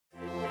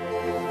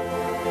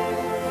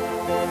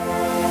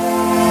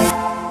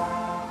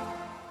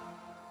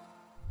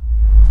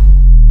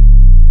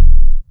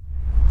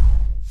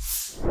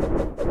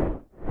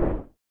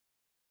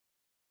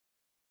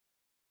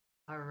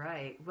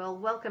Well,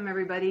 welcome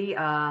everybody to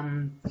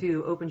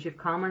OpenShift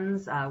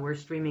Commons. We're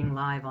streaming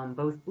live on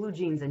both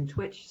BlueJeans and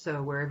Twitch,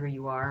 so wherever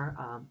you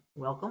are,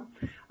 welcome.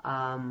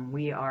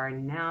 We are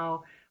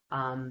now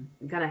going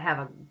to have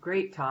a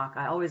great talk.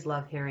 I always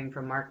love hearing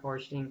from Marc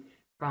Boorshtein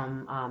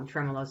from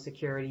Tremolo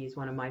Security. He's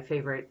one of my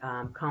favorite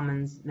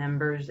Commons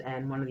members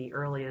and one of the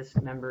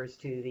earliest members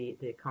to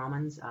the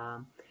Commons.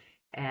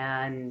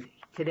 And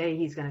today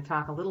he's going to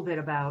talk a little bit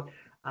about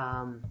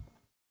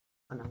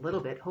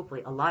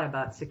hopefully a lot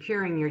about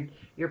securing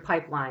your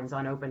pipelines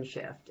on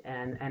OpenShift.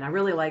 And I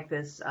really like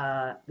this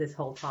this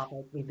whole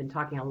topic. We've been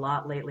talking a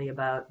lot lately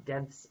about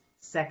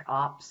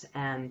DevSecOps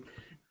and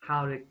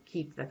how to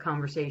keep the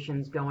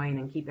conversations going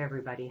and keep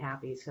everybody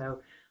happy. So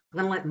I'm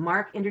going to let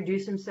Marc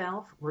introduce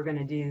himself. We're going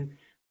to do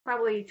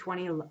probably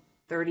 20,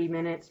 30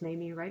 minutes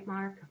maybe, right,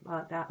 Marc?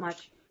 About that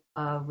much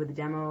with the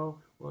demo.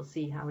 We'll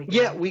see how we go.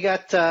 Yeah, we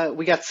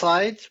got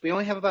slides. We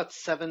only have about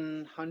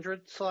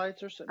 700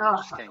 slides or so. Oh,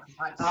 just kidding.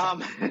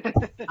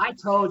 I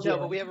told you. No,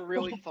 but we have a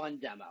really fun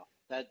demo.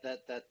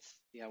 That's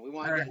we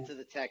want to get into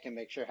the tech and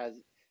make sure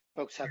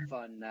folks have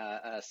fun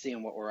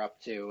seeing what we're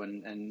up to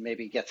and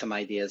maybe get some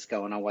ideas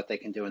going on what they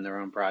can do in their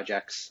own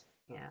projects.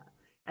 Yeah,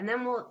 and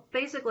then we'll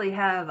basically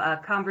have a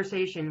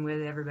conversation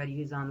with everybody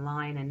who's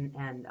online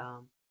and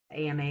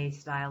AMA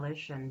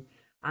stylish, and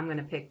I'm going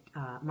to pick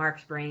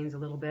Marc's brains a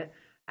little bit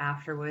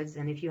afterwards.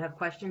 And if you have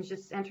questions,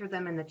 just enter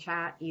them in the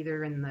chat,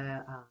 either in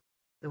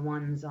the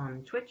ones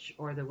on Twitch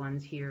or the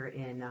ones here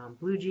in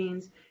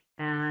BlueJeans,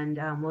 and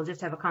we'll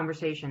just have a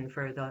conversation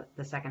for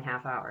the second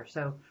half hour.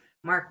 So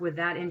Marc, with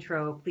that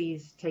intro,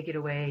 please take it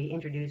away,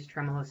 introduce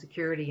Tremolo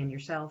Security and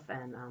yourself,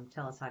 and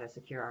tell us how to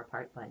secure our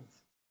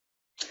pipelines.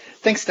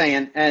 Thanks,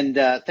 Diane, and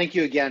thank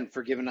you again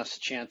for giving us a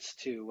chance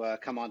to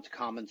come on to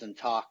Commons and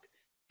talk.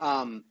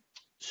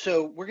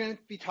 So we're going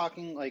to be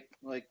talking, like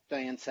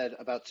Diane said,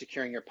 about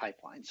securing your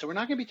pipeline. So we're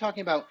not going to be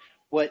talking about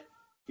what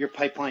your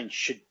pipeline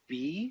should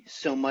be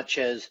so much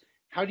as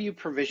how do you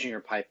provision your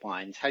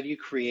pipelines? How do you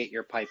create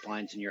your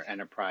pipelines in your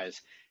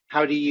enterprise?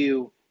 How do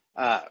you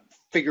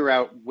figure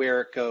out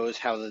where it goes,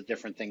 how the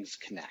different things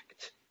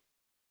connect?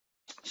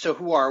 So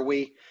who are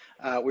we?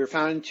 We were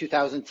founded in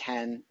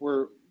 2010.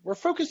 We're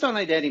focused on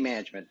identity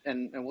management,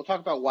 and we'll talk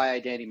about why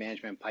identity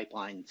management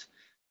pipelines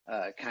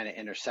kind of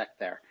intersect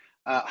there.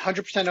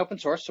 100% open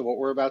source. So what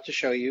we're about to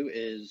show you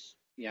is,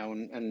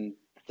 and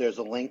there's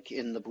a link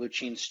in the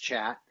BlueJeans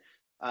chat,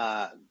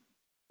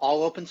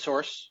 all open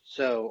source,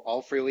 so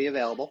all freely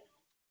available.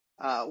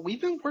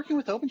 We've been working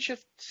with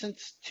OpenShift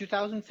since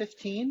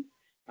 2015.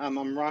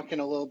 I'm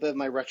rocking a little bit of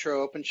my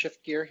retro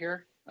OpenShift gear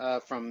here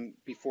from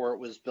before it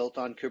was built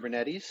on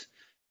Kubernetes.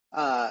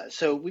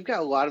 So we've got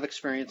a lot of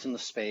experience in the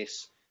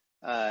space.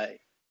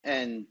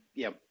 And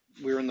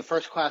we were in the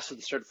first class of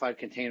the certified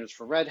containers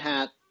for Red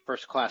Hat,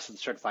 first class of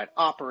the certified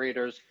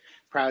operators,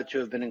 proud to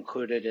have been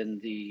included in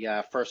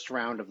the first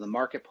round of the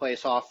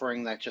marketplace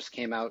offering that just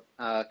came out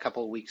a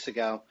couple of weeks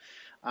ago.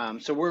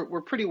 So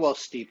we're pretty well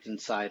steeped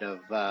inside of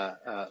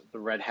the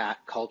Red Hat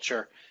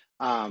culture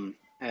and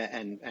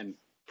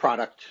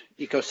product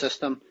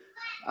ecosystem.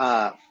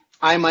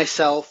 I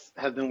myself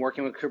have been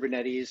working with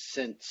Kubernetes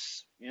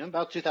since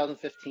about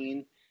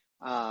 2015.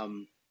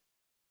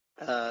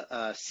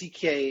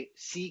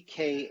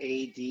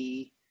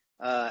 CKAD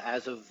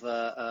as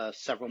of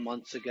several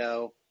months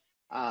ago.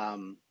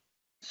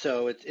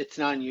 So it's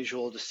not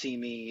unusual to see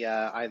me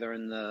either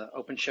in the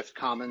OpenShift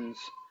Commons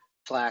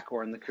Slack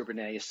or in the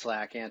Kubernetes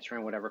Slack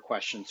answering whatever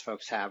questions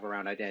folks have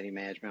around identity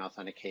management,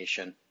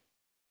 authentication,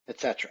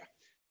 etc.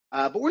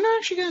 But we're not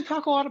actually going to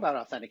talk a lot about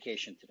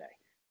authentication today.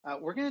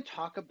 We're going to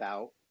talk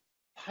about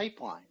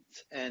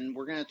pipelines, and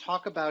we're going to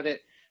talk about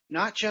it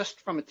not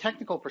just from a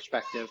technical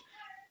perspective,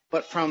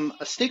 but from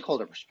a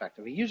stakeholder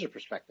perspective, a user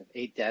perspective,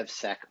 a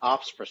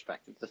DevSecOps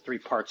perspective, the three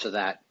parts of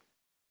that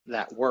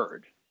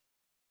word.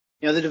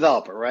 The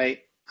developer, right?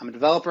 I'm a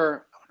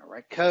developer, I want to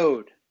write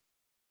code.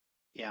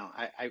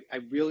 I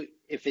really,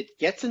 if it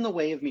gets in the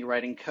way of me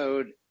writing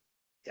code,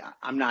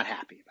 I'm not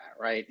happy about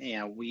it, right?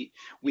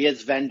 We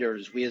as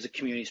vendors, we as a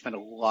community spend a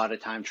lot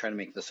of time trying to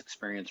make this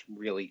experience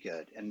really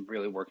good and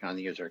really working on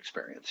the user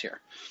experience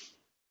here.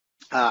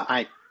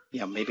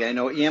 Maybe I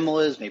know what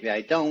YAML is, maybe I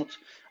don't.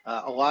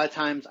 A lot of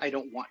times I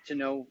don't want to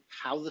know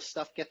how the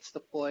stuff gets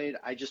deployed.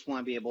 I just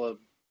want to be able to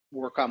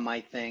work on my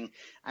thing.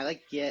 I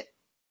like Git,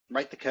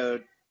 write the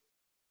code,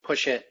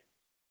 push it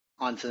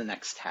onto the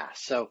next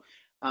task. So,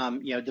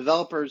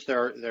 developers,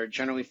 they're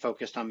generally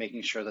focused on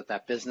making sure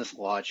that business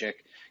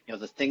logic,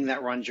 the thing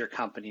that runs your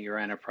company, your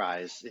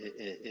enterprise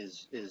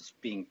is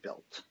being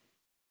built.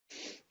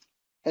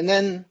 And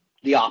then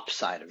the ops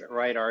side of it,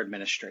 right? Our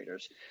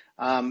administrators.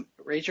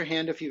 Raise your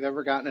hand if you've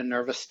ever gotten a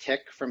nervous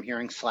tick from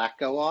hearing Slack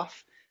go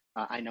off.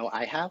 I know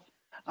I have.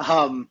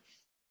 And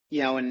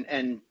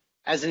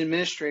as an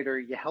administrator,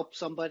 you help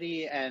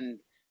somebody, and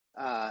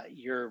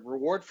your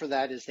reward for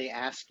that is they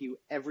ask you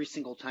every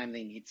single time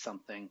they need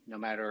something, no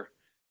matter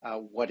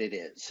what it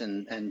is.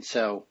 And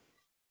so,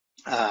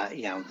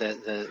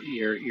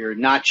 you're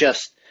not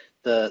just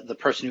the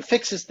person who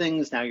fixes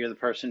things. Now you're the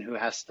person who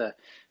has to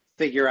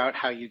figure out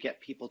how you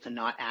get people to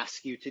not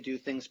ask you to do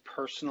things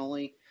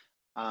personally.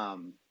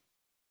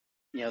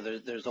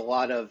 There's a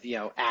lot of,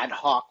 ad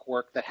hoc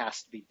work that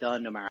has to be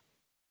done no matter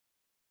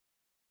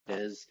what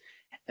it is.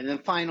 And then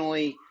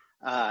finally,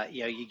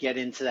 you get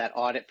into that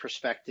audit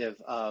perspective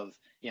of,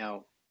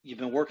 you've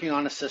been working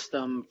on a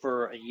system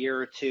for a year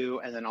or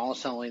two, and then all of a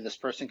sudden this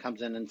person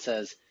comes in and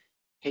says,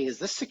 hey, is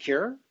this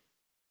secure?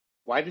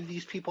 Why do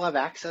these people have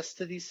access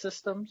to these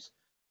systems?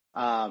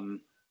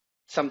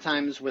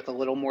 Sometimes with a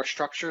little more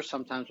structure,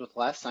 sometimes with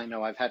less. I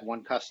know I've had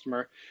one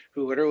customer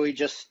who literally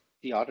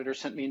the auditor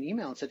sent me an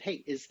email and said,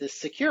 hey, is this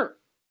secure?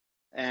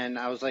 And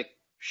I was like,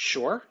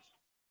 sure.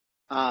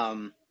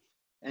 And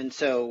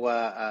so,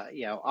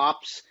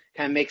 ops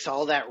kind of makes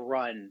all that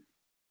run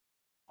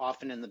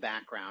often in the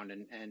background.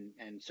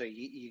 And so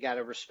you got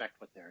to respect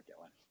what they're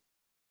doing.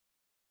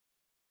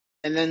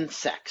 And then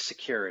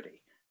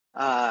security.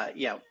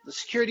 The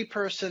security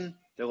person,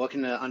 they're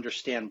looking to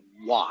understand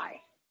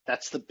why.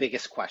 That's the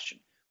biggest question.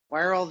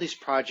 Why are all these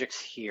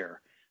projects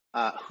here?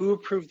 Who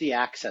approved the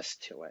access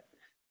to it?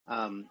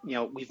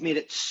 We've made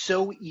it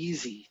so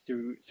easy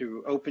through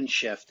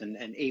OpenShift and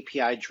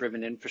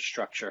API-driven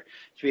infrastructure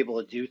to be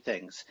able to do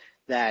things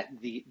that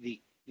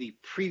the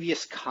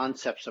previous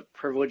concepts of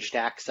privileged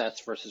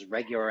access versus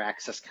regular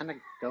access kind of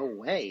go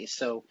away.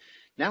 So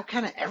now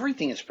kind of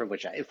everything is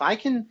privileged. If I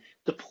can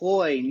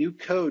deploy new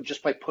code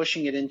just by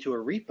pushing it into a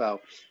repo,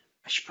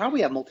 I should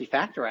probably have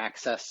multi-factor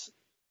access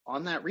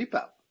on that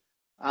repo.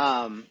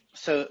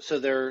 So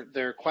there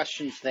are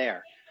questions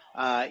there.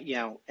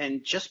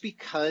 And just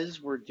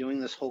because we're doing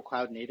this whole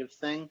cloud native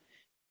thing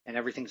and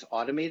everything's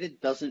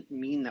automated doesn't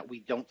mean that we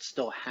don't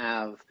still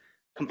have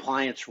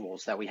compliance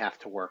rules that we have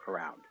to work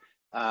around.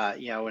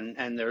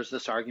 And there's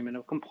this argument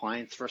of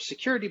compliance versus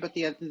security, but at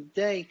the end of the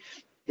day,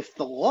 if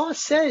the law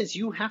says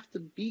you have to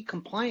be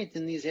compliant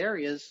in these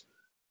areas,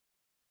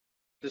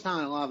 there's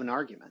not a lot of an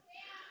argument.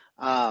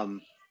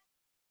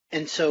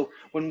 And so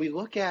when we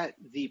look at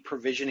the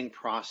provisioning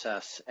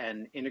process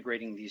and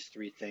integrating these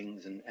three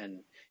things and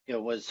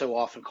what's so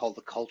often called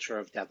the culture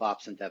of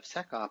DevOps and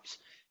DevSecOps,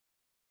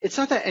 it's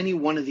not that any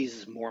one of these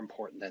is more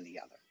important than the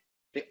other.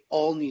 They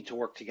all need to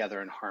work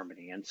together in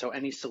harmony. And so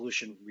any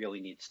solution really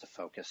needs to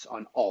focus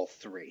on all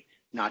three,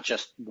 not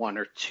just one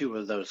or two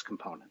of those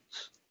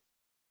components.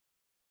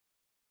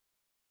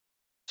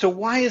 So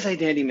why is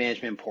identity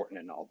management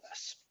important in all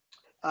this?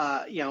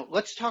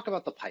 Let's talk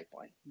about the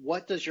pipeline.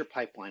 What does your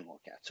pipeline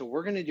look at? So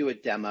we're going to do a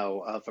demo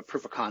of a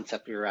proof of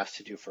concept we were asked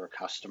to do for a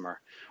customer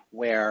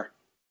where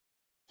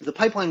the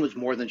pipeline was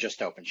more than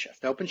just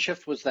OpenShift.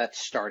 OpenShift was that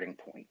starting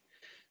point.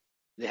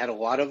 They had a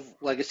lot of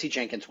legacy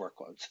Jenkins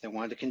workloads. They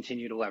wanted to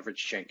continue to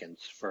leverage Jenkins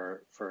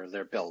for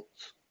their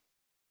builds.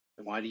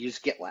 They wanted to use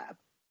GitLab.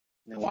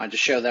 They wanted to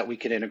show that we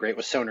could integrate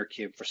with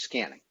Sonarqube for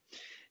scanning.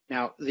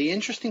 Now, the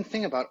interesting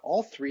thing about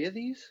all three of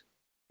these,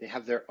 they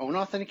have their own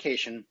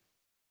authentication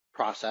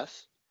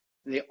process,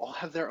 and they all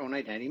have their own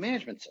identity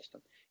management system.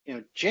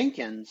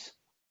 Jenkins,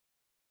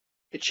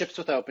 it ships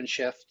with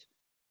OpenShift.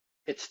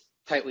 It's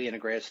tightly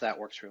integrated, so that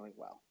works really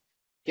well.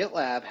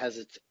 GitLab has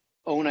its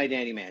own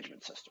identity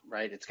management system,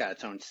 right? It's got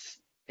its own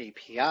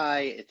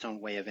API, its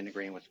own way of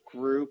integrating with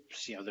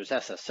groups. There's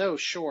SSO,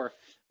 sure,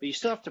 but you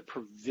still have to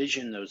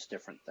provision those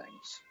different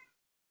things.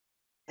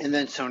 And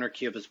then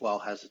Sonarqube as well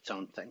has its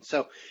own thing.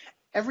 So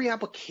every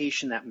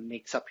application that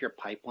makes up your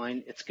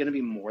pipeline, it's going to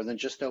be more than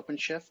just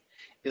OpenShift.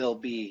 It'll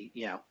be,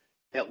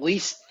 at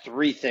least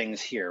three things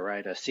here,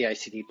 right? A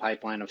CI/CD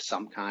pipeline of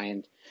some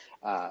kind,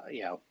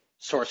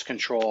 source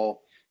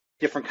control,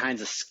 different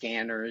kinds of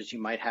scanners.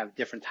 You might have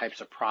different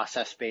types of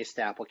process-based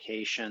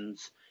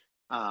applications.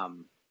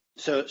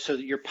 So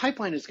your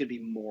pipeline is going to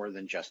be more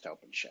than just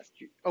OpenShift.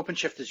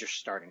 OpenShift is your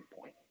starting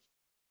point.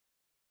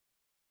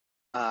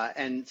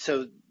 And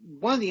so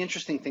one of the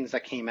interesting things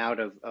that came out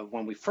of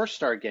when we first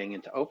started getting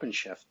into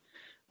OpenShift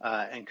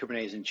and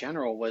Kubernetes in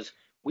general was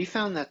we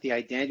found that the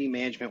identity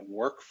management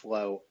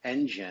workflow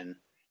engine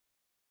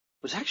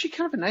was actually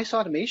kind of a nice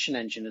automation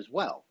engine as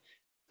well,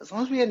 as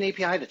long as we had an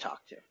API to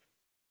talk to.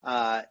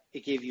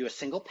 It gave you a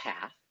single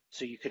path,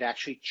 so you could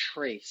actually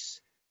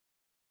trace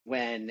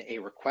when a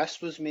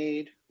request was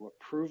made, who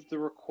approved the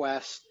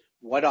request,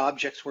 what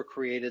objects were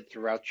created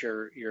throughout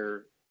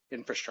your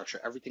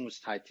infrastructure. Everything was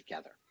tied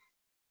together.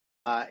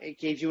 It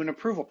gave you an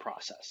approval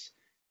process.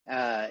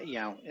 Why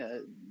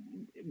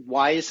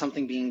is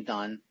something being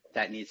done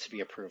that needs to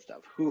be approved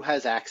of? Who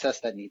has access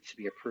that needs to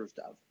be approved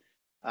of?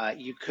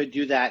 You could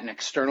do that in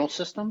external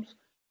systems,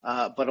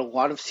 but a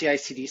lot of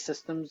CI/CD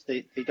systems,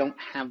 they don't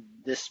have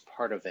this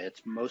part of it.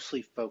 It's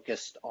mostly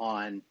focused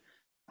on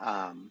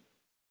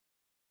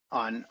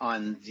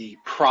the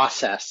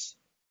process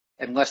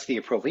and less the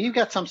approval. You've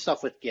got some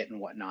stuff with Git and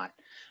whatnot,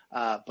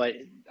 but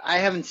I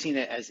haven't seen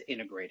it as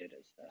integrated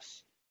as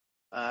this.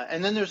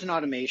 And then there's an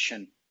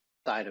automation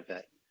side of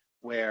it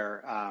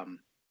where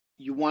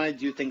you want to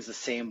do things the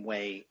same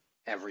way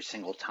every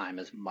single time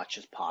as much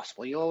as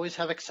possible. You always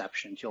have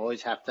exceptions. You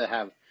always have to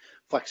have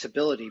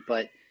flexibility,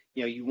 but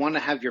you want to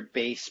have your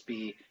base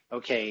be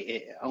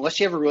okay, unless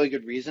you have a really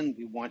good reason,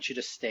 we want you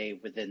to stay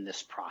within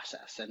this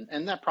process.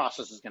 And that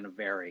process is going to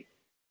vary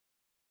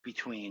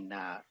between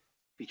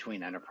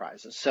between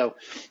enterprises. So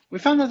we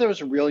found that there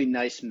was a really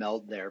nice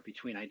meld there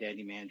between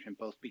identity management,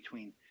 both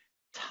between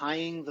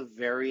tying the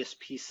various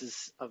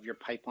pieces of your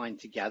pipeline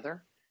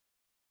together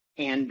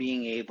and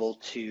being able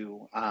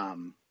to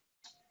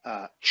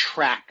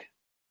track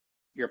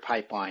your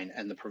pipeline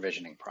and the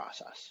provisioning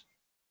process.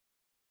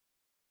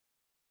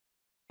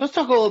 Let's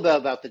talk a little bit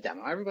about the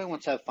demo. Everybody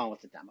wants to have fun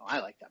with the demo.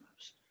 I like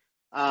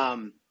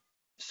demos.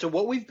 So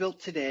what we've built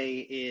today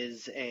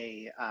is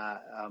a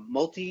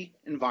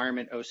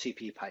multi-environment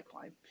OCP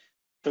pipeline.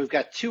 So we've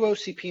got two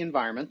OCP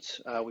environments.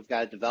 We've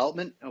got a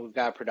development and we've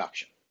got a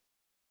production.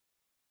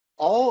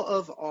 All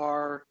of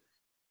our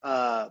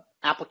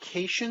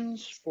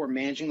applications for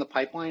managing the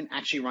pipeline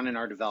actually run in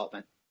our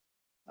development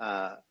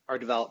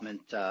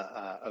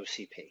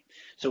OCP.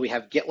 So we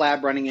have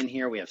GitLab running in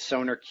here. We have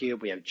Sonarqube.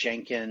 We have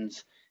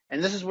Jenkins.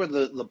 And this is where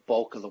the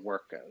bulk of the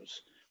work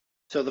goes.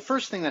 So the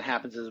first thing that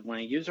happens is when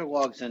a user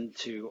logs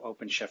into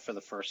OpenShift for the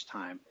first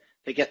time,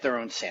 they get their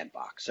own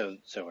sandbox.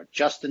 So a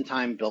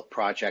just-in-time built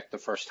project the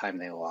first time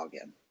they log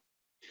in.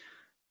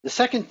 The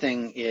second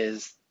thing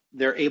is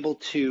they're able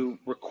to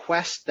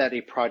request that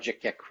a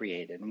project get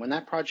created. And when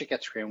that project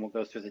gets created, and we'll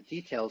go through the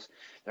details,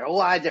 there are a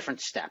lot of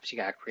different steps. You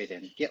got to create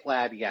it in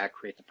GitLab, you got to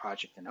create the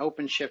project in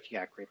OpenShift, you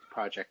got to create the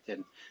project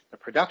in the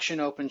production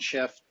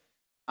OpenShift.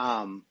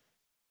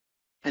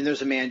 And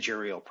there's a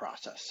managerial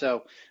process.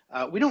 So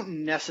we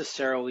don't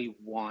necessarily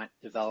want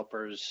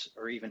developers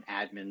or even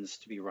admins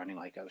to be running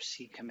like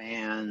OC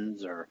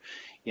commands or,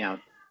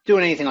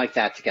 doing anything like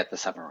that to get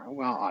this up and running.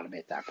 We want to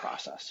automate that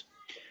process.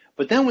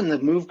 But then when the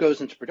move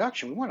goes into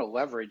production, we want to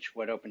leverage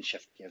what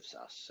OpenShift gives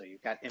us. So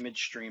you've got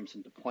image streams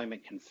and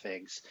deployment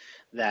configs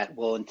that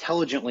will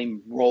intelligently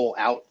roll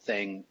out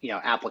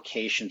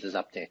applications as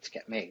updates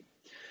get made.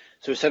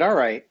 So we said, all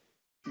right,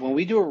 when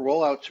we do a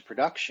rollout to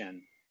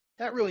production,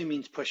 that really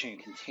means pushing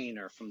a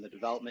container from the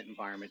development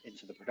environment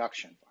into the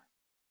production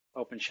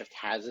environment. OpenShift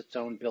has its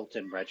own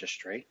built-in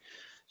registry,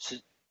 so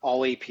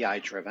all API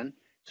driven.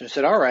 So we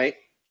said, all right,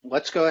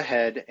 let's go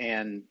ahead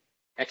and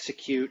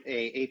execute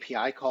a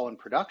API call in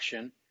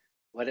production,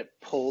 let it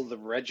pull the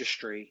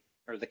registry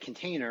or the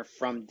container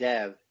from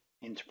dev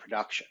into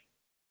production.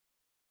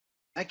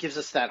 That gives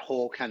us that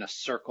whole kind of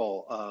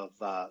circle of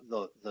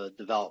the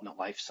development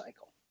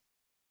lifecycle.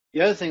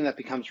 The other thing that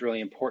becomes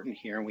really important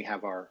here, and we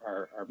have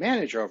our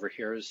manager over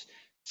here, is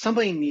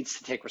somebody needs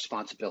to take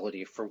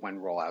responsibility for when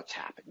rollouts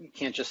happen. You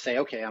can't just say,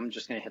 okay, I'm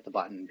just going to hit the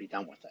button and be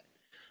done with it.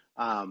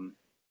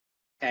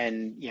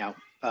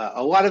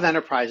 A lot of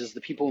enterprises, the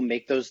people who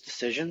make those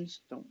decisions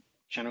don't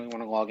generally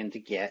want to log into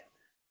Git.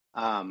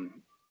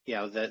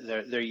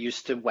 They're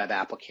used to web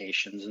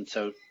applications, and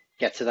so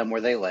get to them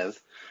where they live.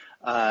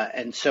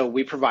 And so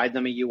we provide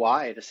them a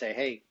UI to say,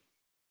 hey,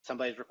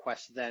 somebody's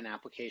requested that an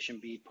application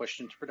be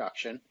pushed into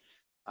production.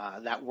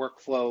 That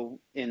workflow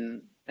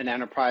in an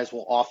enterprise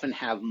will often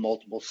have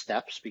multiple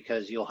steps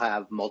because you'll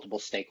have multiple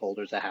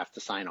stakeholders that have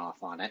to sign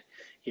off on it.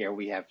 Here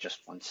we have just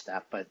one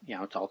step, but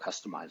it's all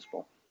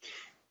customizable.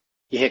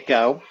 You hit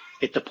go,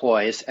 it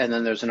deploys, and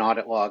then there's an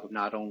audit log of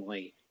not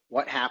only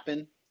what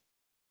happened,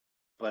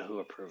 but who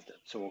approved it.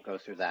 So we'll go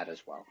through that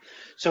as well.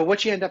 So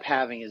what you end up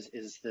having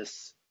is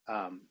this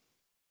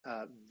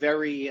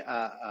very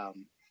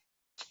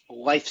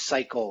life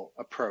cycle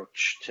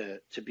approach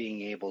to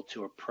being able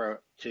to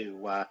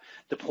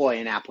deploy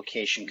an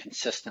application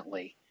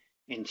consistently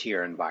into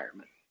your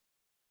environment.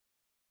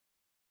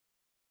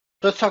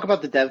 Let's talk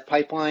about the dev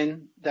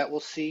pipeline that we'll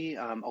see.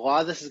 A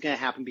lot of this is going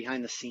to happen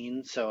behind the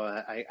scenes, so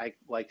I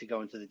like to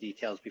go into the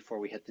details before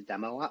we hit the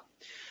demo up.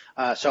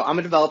 So I'm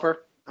a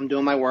developer. I'm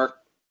doing my work.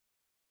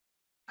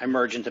 I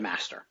merge into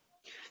master.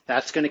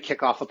 That's going to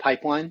kick off a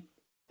pipeline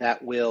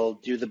that will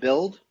do the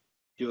build,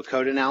 do a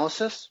code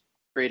analysis,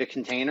 create a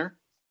container,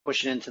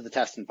 push it into the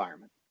test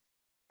environment.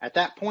 At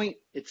that point,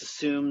 it's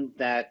assumed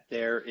that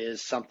there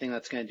is something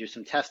that's going to do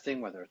some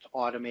testing, whether it's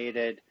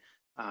automated.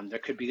 There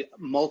could be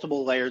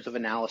multiple layers of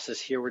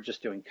analysis. Here, we're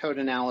just doing code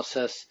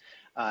analysis.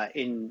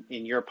 In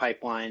your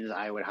pipelines,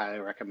 I would highly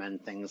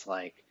recommend things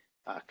like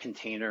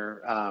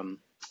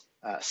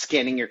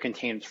scanning your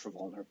containers for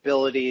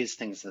vulnerabilities,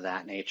 things of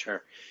that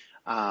nature.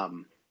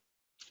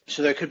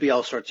 So there could be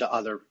all sorts of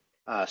other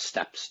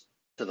steps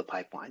to the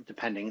pipeline,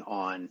 depending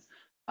on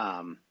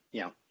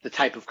the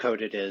type of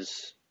code it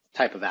is,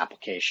 type of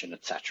application,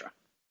 etc.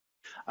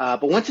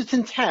 But once it's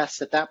in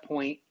test, at that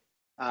point,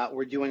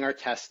 we're doing our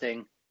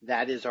testing.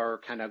 That is our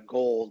kind of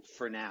goal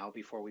for now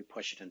before we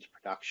push it into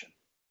production.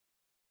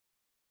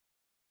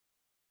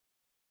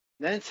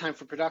 Then it's time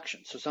for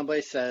production. So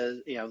somebody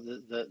says,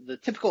 the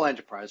typical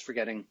enterprise,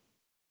 forgetting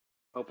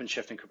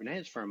OpenShift and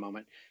Kubernetes for a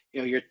moment,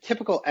 your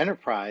typical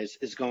enterprise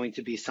is going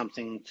to be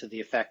something to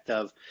the effect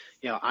of,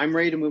 I'm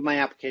ready to move my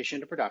application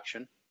to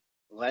production.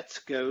 Let's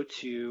go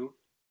to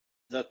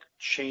the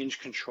change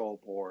control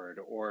board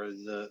or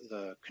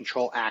the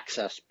control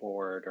access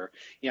board or,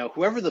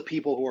 whoever the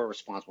people who are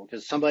responsible,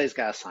 because somebody's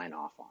got to sign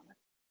off on it.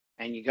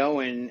 and you go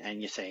in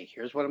and you say,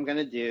 here's what I'm going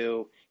to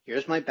do.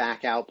 Here's my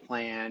back out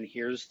plan.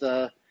 Here's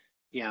the,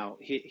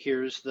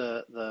 here's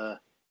the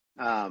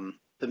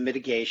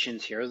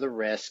mitigations. Here are the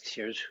risks.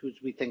 Here's who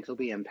we think will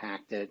be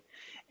impacted.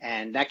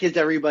 And that gives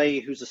everybody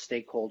who's a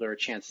stakeholder a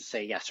chance to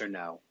say yes or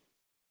no.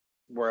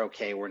 We're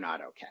okay. We're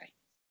not okay.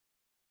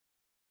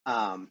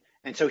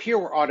 And so here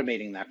we're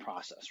automating that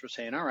process. We're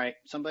saying, all right,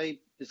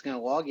 somebody is going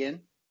to log in,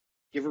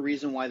 give a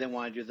reason why they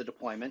want to do the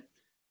deployment,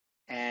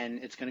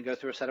 and it's going to go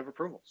through a set of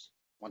approvals.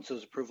 Once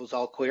those approvals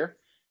all clear,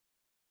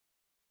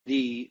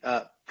 the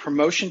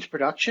promotion to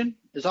production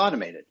is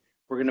automated.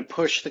 We're going to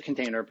push the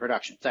container to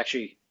production. It's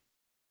actually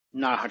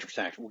not 100%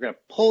 accurate. We're going to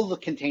pull the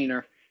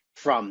container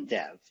from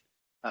dev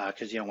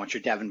because you don't want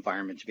your dev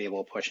environment to be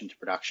able to push into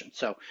production.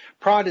 So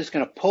prod is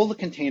going to pull the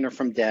container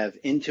from dev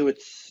into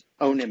its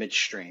own image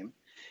stream.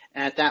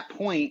 And at that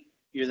point,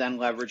 you're then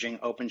leveraging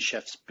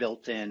OpenShift's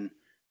built-in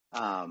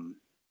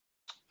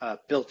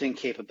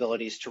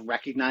capabilities to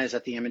recognize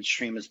that the image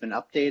stream has been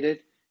updated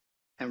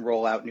and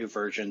roll out new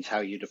versions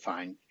how you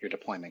define your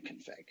deployment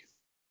config.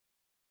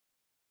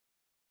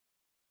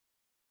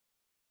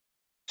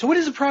 So what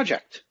is a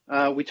project?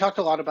 We talked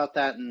a lot about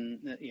that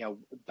and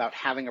about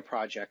having a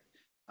project,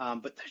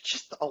 but there's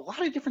just a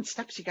lot of different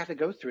steps you got to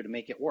go through to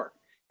make it work.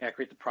 You got to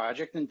create the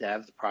project in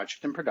dev, the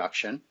project in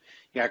production.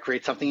 You got to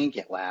create something in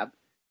GitLab.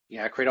 You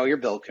got to create all your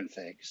build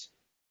configs.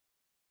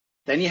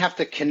 Then you have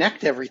to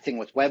connect everything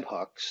with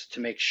webhooks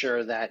to make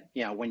sure that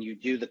when you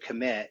do the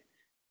commit,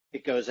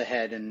 it goes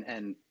ahead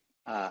and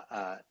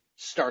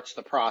starts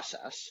the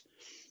process.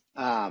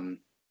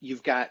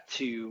 You've got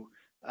to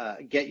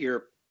get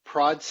your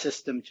prod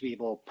system to be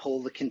able to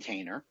pull the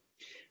container.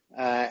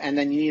 And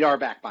then you need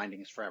RBAC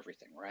bindings for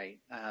everything, right?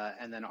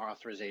 And then our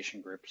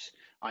authorization groups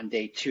on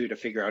day 2 to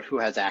figure out who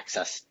has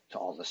access to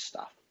all this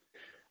stuff.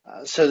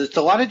 So it's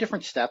a lot of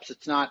different steps.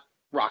 It's not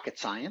rocket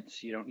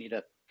science. You don't need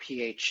a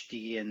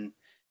PhD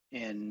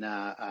in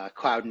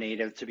cloud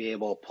native to be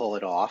able to pull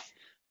it off.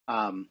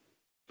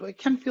 But it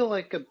can feel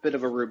like a bit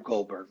of a Rube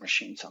Goldberg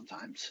machine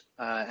sometimes.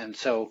 And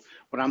so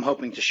what I'm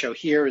hoping to show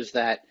here is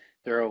that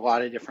there are a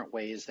lot of different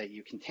ways that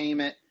you can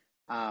tame it.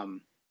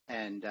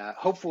 And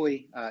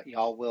hopefully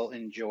y'all will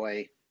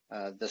enjoy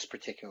this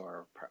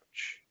particular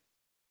approach.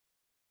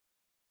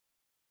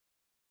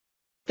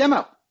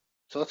 Demo.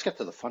 So let's get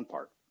to the fun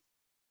part.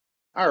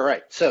 All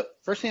right, so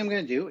first thing I'm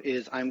going to do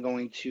is I'm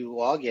going to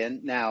log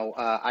in. Now,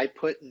 I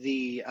put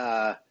the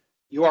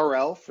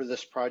URL for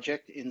this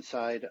project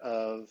inside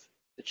of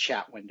the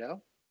chat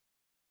window.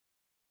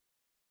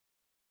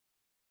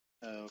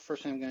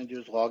 First thing I'm going to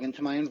do is log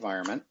into my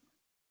environment.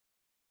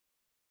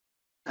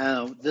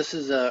 This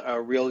is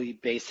a really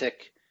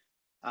basic,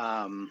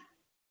 kind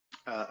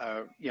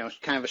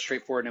of a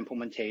straightforward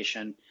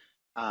implementation.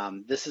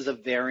 This is a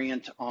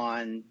variant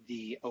on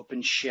the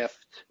OpenShift,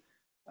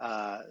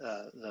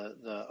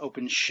 the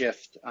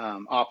OpenShift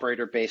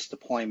operator-based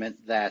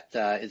deployment that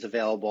is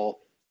available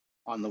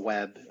on the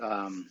web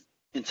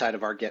inside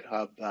of our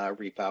GitHub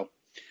repo.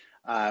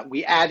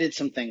 We added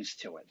some things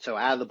to it. So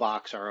out of the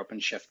box, our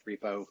OpenShift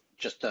repo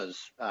just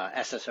does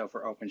SSO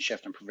for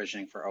OpenShift and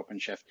provisioning for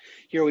OpenShift.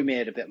 Here we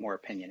made it a bit more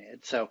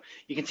opinionated. So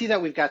you can see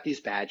that we've got these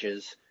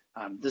badges.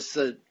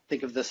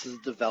 Think of this as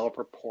a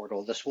developer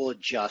portal. This will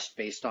adjust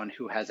based on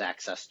who has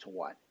access to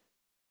what.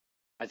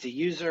 As a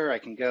user, I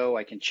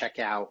can check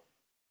out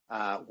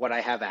what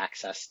I have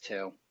access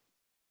to.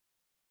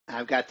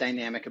 I've got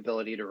dynamic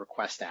ability to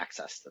request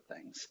access to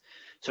things.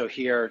 So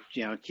here,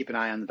 keep an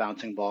eye on the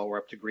bouncing ball. We're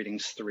up to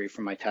greetings 3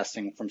 from my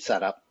testing from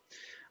setup.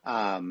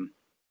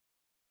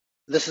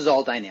 This is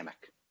all dynamic.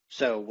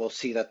 So we'll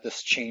see that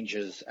this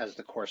changes as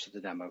the course of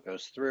the demo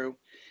goes through.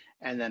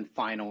 And then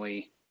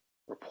finally,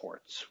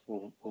 reports.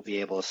 We'll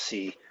be able to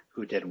see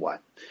who did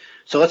what.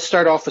 So let's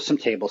start off with some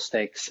table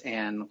stakes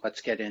and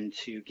let's get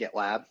into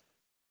GitLab.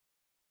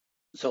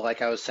 So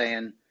like I was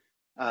saying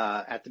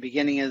at the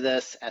beginning of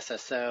this,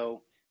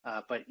 SSO,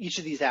 but each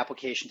of these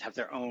applications have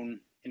their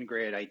own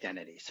integrated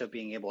identity. So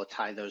being able to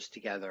tie those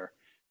together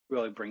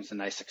really brings a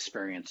nice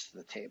experience to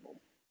the table.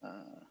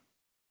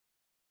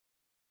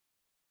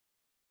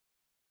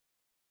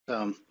 So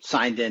I'm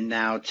signed in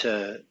now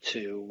to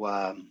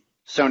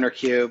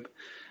Sonarqube.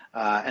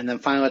 And then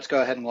finally, let's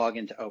go ahead and log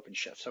into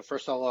OpenShift. So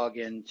first I'll log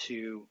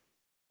into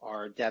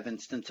our dev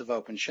instance of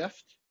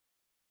OpenShift.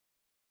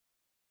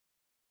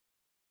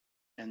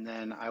 And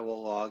then I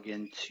will log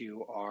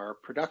into our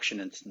production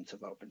instance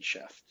of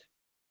OpenShift.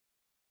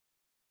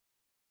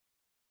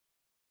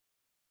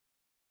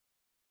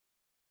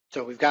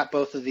 So we've got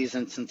both of these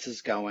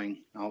instances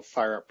going. I'll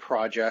fire up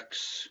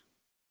projects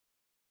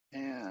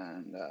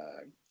and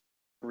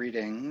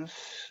greetings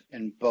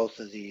in both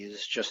of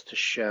these just to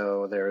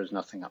show there is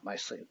nothing up my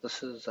sleeve.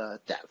 This is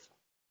dev.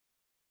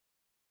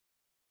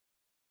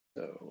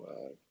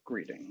 So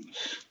greetings.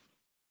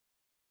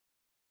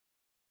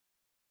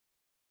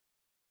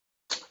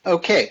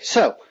 Okay,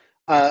 so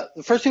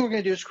the first thing we're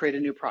going to do is create a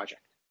new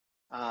project.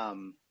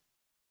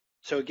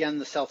 So again,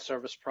 the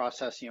self-service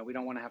process, we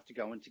don't want to have to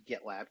go into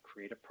GitLab,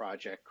 create a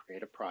project,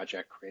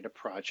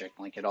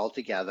 link it all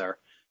together.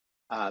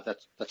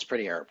 that's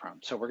pretty error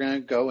prone. So we're going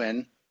to go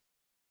in.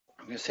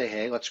 I'm going to say,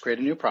 hey, let's create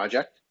a new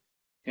project.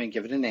 I'm going to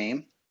give it a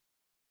name,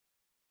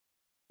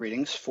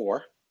 greetings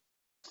 4,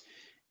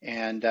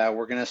 and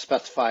we're going to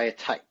specify a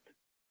type.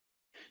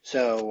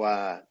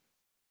 So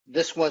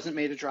this wasn't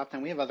made a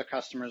drop-down. We have other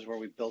customers where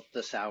we built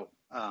this out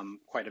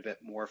quite a bit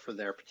more for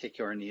their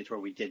particular needs, where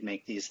we did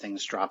make these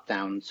things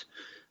drop-downs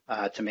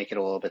to make it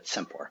a little bit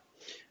simpler.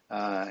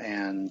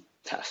 And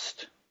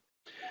test.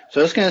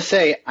 So it's going to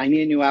say, I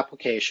need a new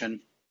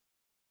application.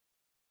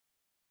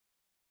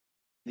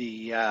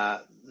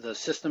 The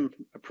system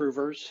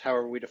approvers,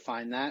 however we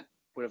define that,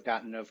 would have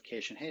gotten a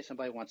notification, hey,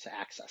 somebody wants to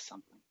access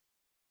something.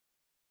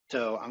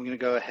 So I'm going to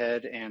go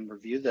ahead and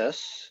review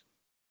this,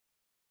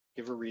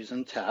 give a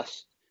reason,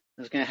 test.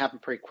 This is going to happen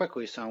pretty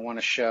quickly, so I want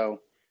to show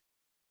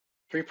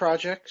 3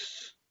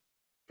 projects,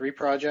 3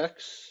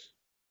 projects,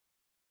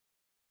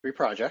 3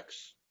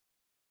 projects.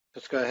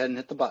 Let's go ahead and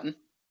hit the button.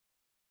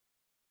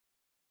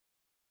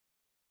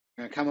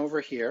 I'm going to come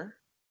over here.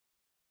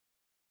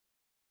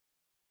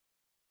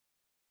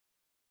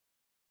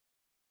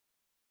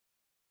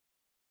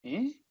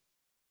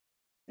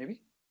 Maybe.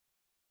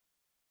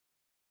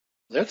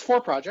 There's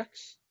 4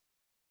 projects.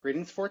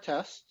 Greetings 4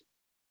 test.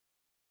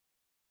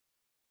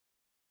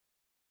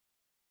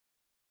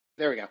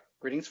 There we go.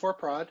 Greetings 4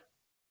 prod.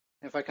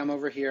 If I come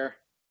over here,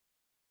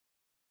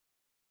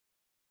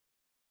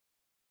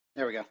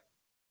 there we go.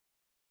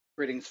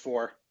 Greetings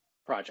 4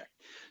 project.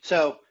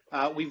 So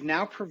we've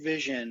now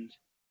provisioned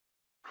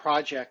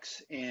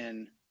projects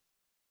in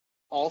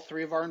all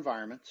 3 of our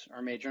environments,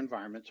 our major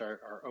environments,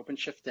 our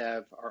OpenShift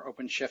Dev, our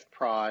OpenShift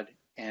Prod,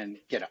 and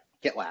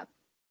GitLab.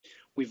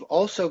 We've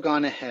also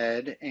gone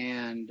ahead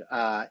and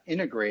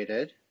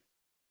integrated,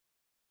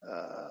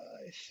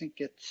 I think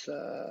it's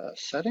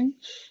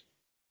settings,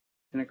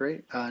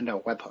 integrate, no,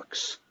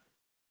 webhooks.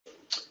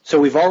 So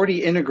we've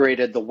already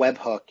integrated the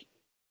webhook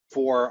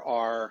for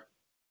our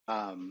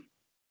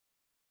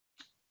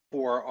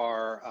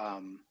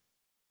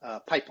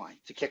pipeline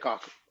to kick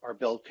off our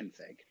build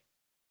config.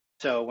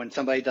 So when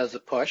somebody does a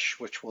push,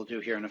 which we'll do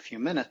here in a few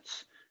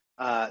minutes,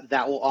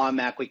 that will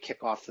automatically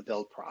kick off the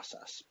build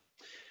process.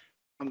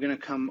 I'm going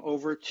to come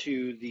over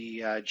to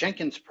the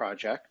Jenkins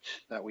project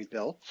that we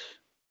built.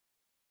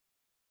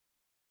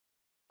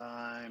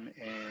 I'm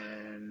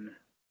in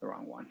the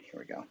wrong one. Here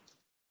we go.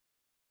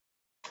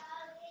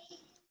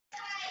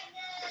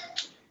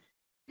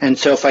 And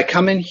so if I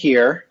come in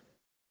here,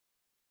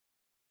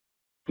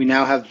 we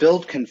now have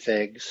build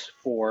configs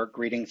for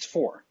Greetings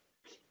 4.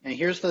 And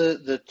here's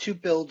the 2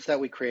 builds that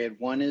we created.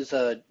 One is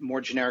a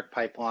more generic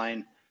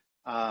pipeline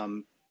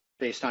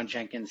based on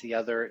Jenkins. The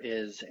other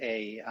is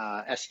a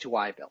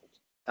S2I build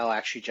that'll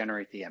actually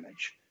generate the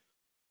image.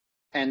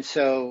 And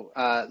so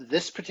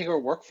this particular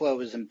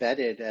workflow is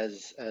embedded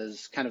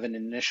as kind of an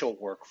initial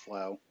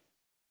workflow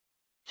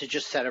to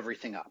just set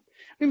everything up.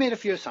 We made a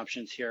few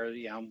assumptions here.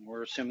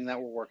 We're assuming that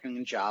we're working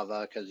in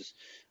Java because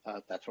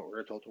that's what we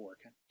were told to work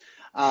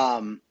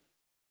in.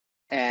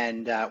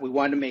 And we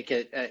wanted to make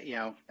it,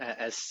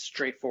 as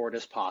straightforward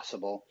as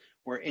possible.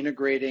 We're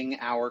integrating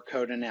our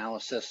code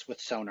analysis with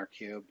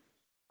Sonarqube,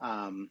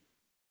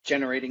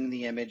 generating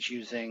the image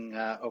using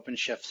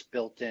OpenShift's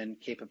built-in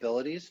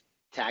capabilities,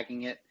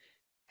 tagging it,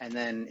 and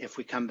then if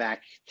we come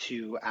back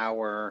to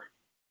our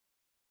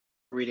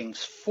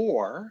Greetings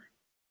 4,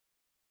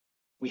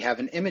 we have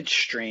an image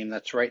stream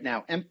that's right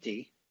now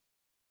empty,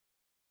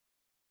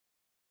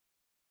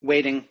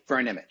 waiting for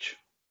an image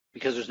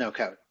because there's no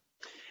code.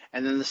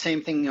 And then the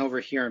same thing over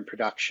here in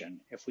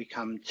production. If we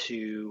come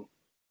to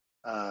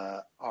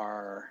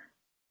our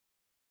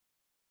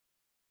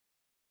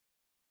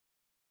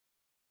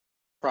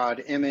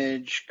prod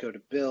image, go to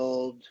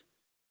build,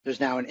 there's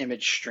now an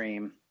image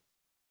stream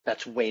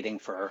that's waiting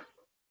for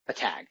a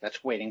tag,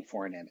 that's waiting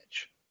for an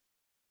image.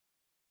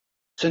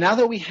 So now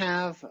that we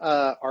have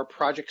our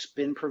project's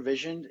been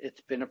provisioned,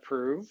 it's been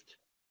approved,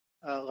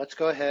 let's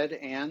go ahead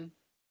and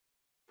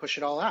push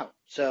it all out.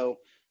 So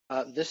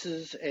this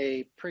is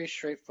a pretty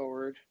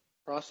straightforward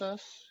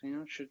process.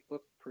 It should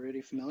look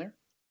pretty familiar.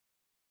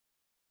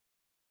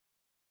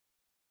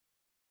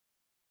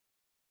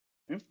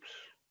 Oops.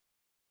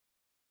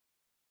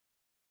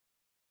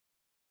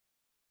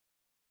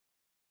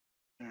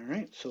 All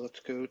right, so let's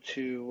go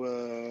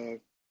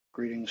to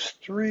Greetings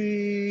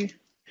 3,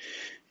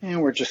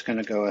 and we're just going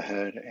to go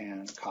ahead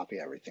and copy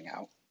everything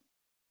out.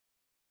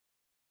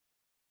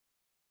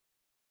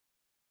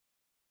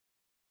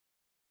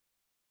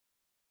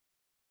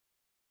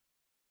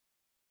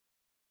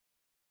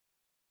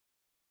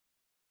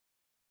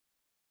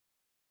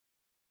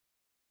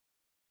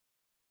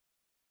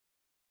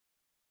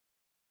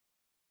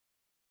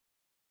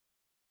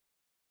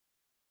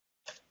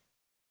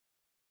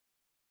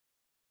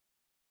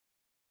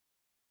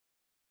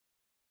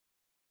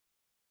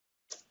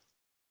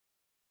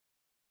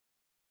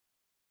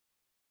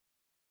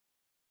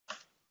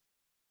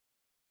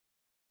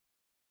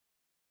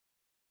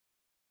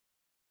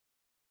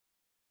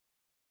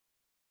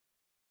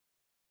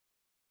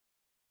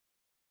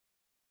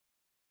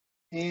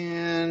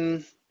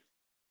 And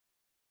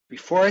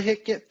before I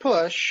hit git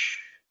push,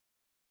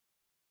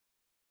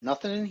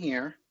 nothing in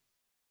here.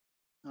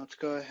 Let's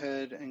go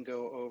ahead and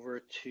go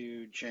over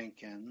to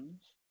Jenkins.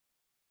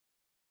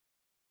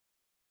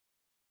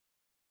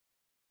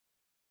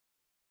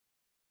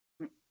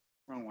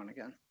 Wrong one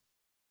again.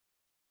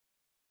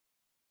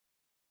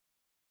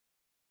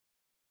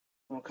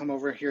 We'll come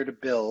over here to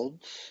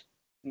builds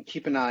and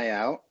keep an eye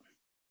out.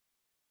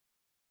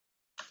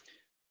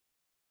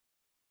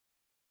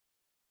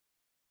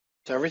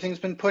 So everything's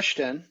been pushed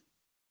in,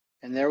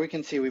 and there we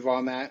can see we've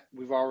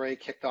already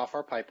kicked off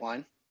our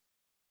pipeline.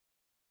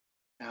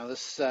 Now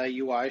this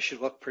UI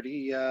should look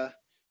pretty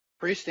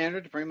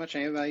standard to pretty much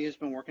anybody who's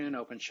been working in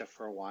OpenShift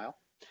for a while.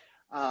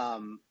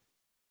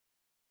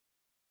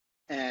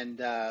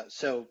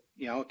 So,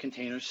 a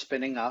container's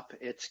spinning up.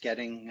 It's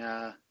getting,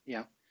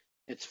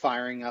 it's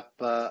firing up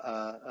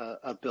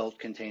a build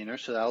container.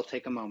 So that'll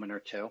take a moment or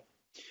two.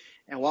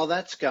 And while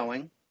that's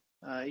going,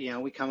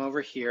 we come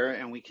over here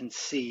and we can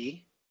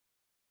see,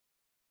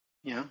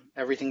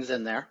 everything's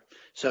in there.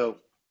 So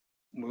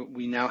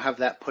we now have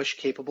that push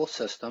capable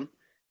system.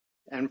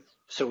 And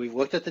so we've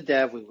looked at the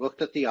dev, we've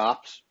looked at the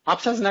ops.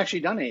 Ops hasn't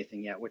actually done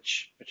anything yet,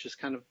 which is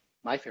kind of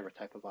my favorite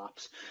type of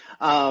ops.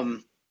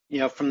 From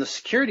the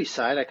security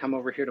side, I come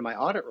over here to my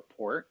audit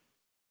report,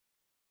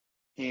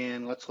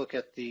 and let's look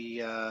at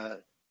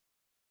the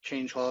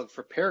change log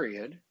for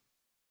period.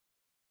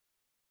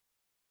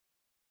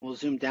 We'll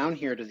zoom down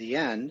here to the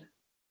end,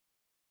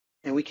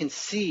 and we can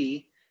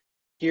see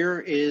here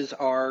is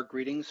our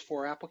Greetings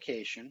 4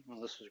 application.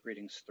 Well, this was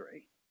Greetings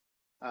 3.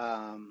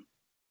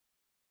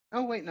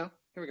 Oh, wait, no.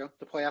 Here we go,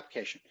 deploy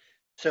application.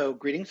 So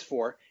Greetings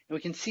 4, and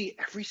we can see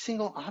every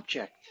single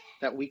object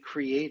that we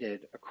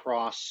created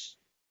across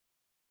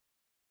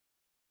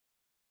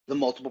the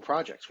multiple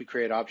projects. We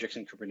create objects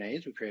in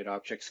Kubernetes, we create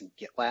objects in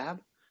GitLab.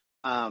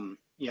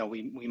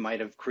 We might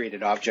have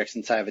created objects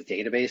inside of a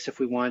database if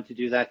we wanted to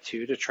do that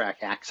too, to track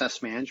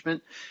access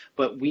management.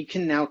 But we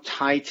can now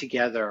tie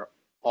together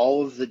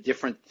all of the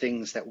different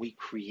things that we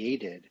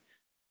created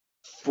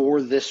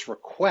for this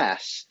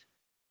request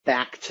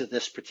back to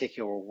this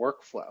particular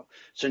workflow.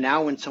 So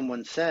now when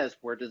someone says,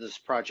 where did this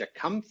project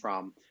come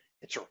from?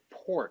 It's a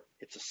report,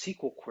 it's a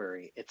SQL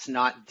query. It's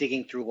not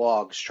digging through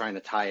logs trying to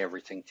tie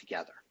everything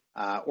together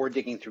or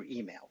digging through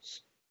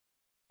emails.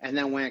 And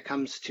then when it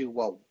comes to,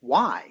 well,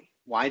 why?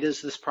 Why does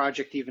this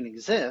project even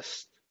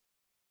exist?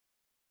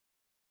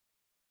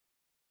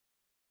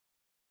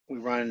 We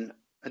run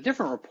a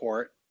different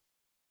report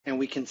and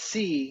we can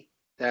see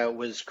that it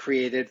was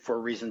created for a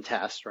reason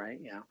test, right?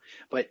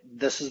 But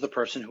this is the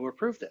person who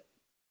approved it.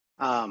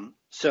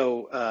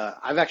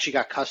 I've actually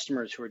got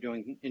customers who are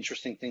doing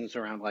interesting things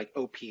around like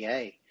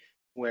OPA,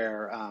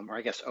 where, or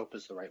I guess OPA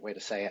is the right way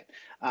to say it,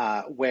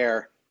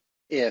 where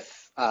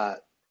if a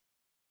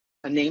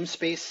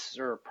namespace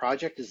or a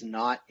project is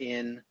not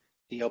in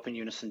the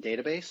OpenUnison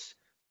database,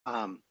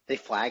 they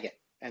flag it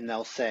and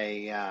they'll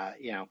say,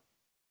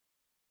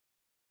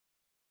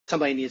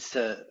 somebody needs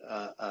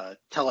to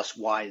tell us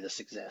why this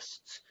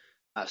exists.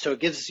 So it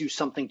gives you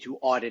something to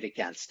audit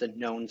against, a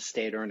known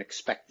state or an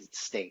expected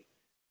state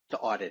to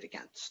audit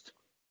against.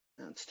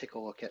 Let's take a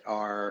look at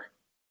our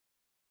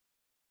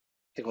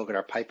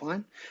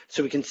pipeline.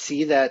 So we can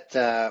see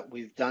that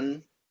we've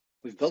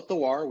built the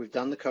WAR, we've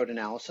done the code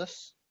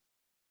analysis.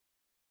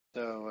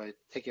 So I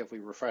think if we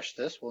refresh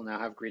this, we'll now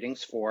have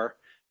Greetings 4,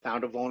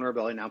 found a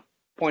vulnerability. Now,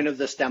 point of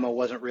this demo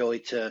wasn't really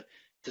to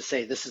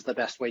say this is the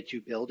best way to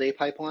build a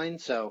pipeline.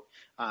 So,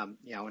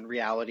 in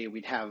reality,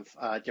 we'd have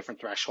different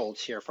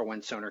thresholds here for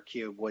when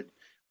Sonarqube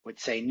would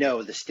say,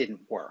 no, this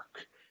didn't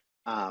work.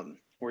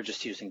 We're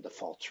just using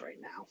defaults right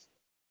now.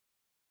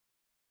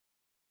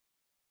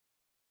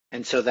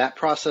 And so that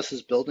process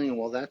is building, and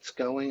while that's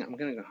going, I'm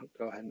going to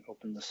go ahead and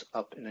open this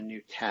up in a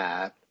new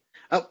tab.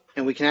 Oh,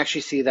 and we can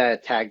actually see that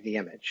it tagged the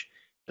image.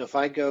 So if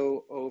I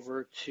go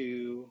over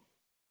to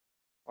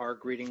our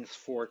Greetings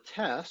 4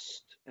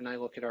 test, and I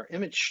look at our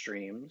image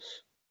streams,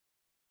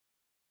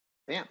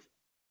 bam,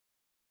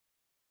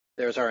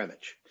 there's our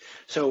image.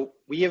 So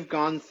we have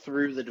gone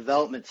through the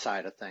development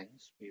side of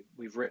things.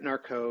 We've written our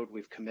code,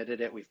 we've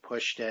committed it, we've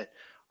pushed it.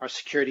 Our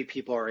security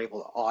people are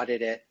able to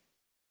audit it.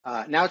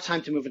 Now it's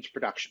time to move into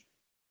production.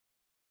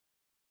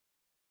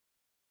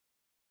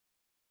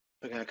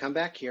 We're going to come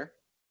back here,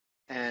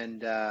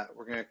 and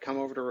we're going to come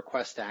over to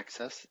request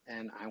access,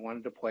 and I want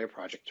to deploy a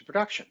project to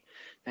production.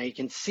 Now you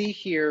can see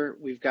here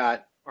we've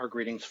got our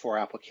Greetings 4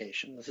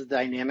 application. This is a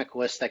dynamic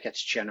list that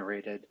gets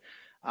generated.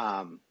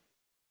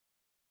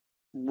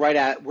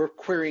 We're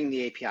querying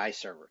the API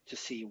server to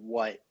see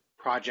what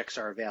projects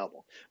are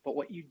available. But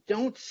what you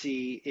don't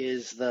see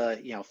is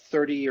the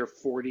 30 or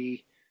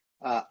 40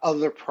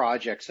 other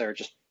projects that are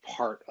just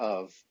part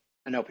of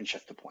an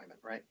OpenShift deployment,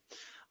 right?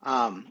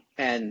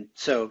 And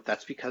so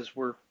that's because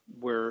we're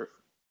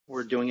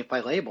doing it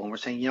by label, and we're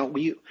saying,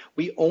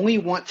 we only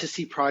want to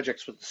see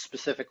projects with a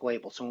specific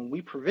label. So when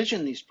we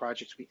provision these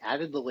projects, we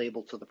added the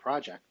label to the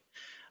project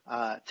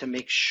to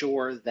make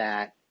sure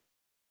that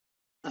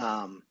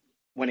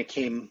when it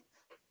came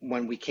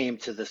when we came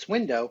to this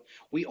window,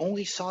 we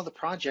only saw the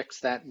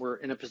projects that were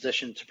in a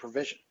position to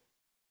provision.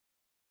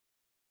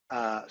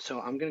 So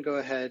I'm going to go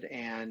ahead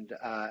and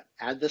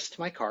add this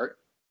to my cart,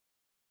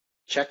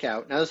 check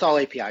out. Now this is all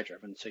API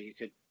driven, so you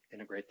could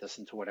integrate this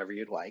into whatever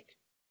you'd like.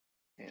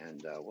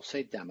 And we'll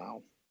say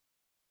demo.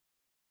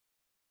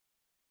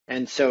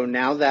 And so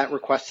now that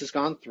request has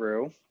gone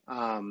through,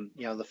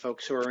 the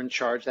folks who are in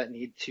charge that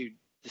need to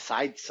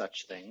decide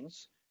such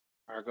things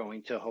are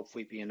going to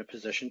hopefully be in a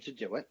position to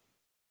do it.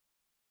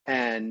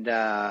 And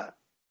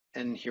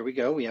here we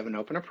go. We have an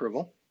open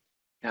approval.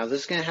 Now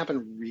this is going to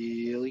happen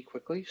really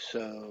quickly,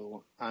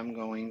 so I'm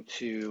going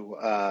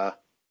to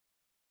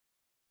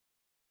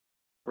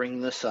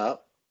bring this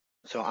up.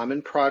 So I'm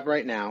in prod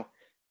right now.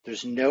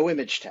 There's no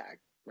image tag,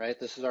 right?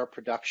 This is our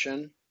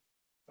production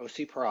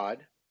OC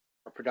prod,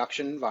 our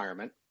production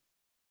environment.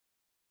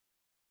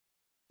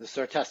 This is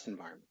our test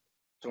environment.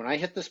 So when I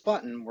hit this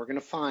button, we're going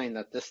to find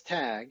that this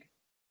tag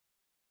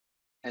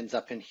ends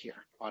up in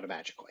here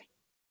automatically.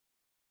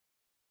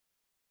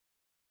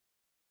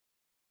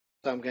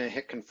 So I'm going to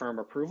hit confirm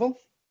approval.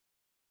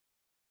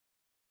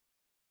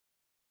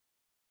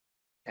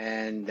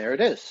 And there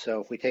it is. So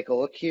if we take a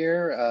look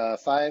here,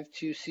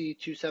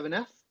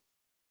 52C27F,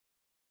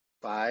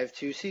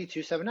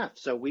 52C27F.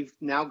 So we've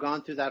now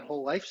gone through that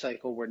whole life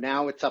cycle where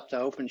now it's up to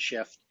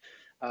OpenShift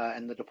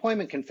and the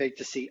deployment config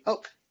to see,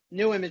 oh,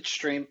 new image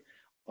stream.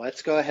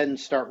 Let's go ahead and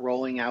start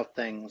rolling out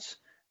things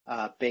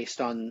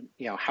based on,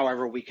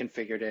 however we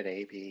configured it,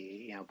 A,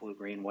 B, blue,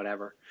 green,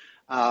 whatever,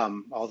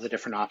 all the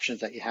different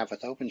options that you have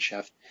with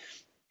OpenShift.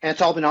 And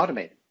it's all been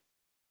automated.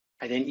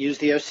 I didn't use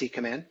the OC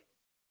command.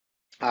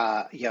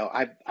 I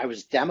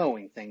was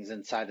demoing things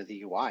inside of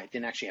the UI. I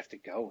didn't actually have to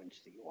go into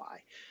the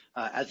UI.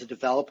 As a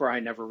developer, I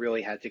never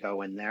really had to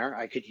go in there.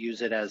 I could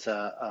use it as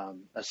a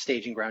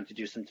staging ground to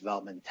do some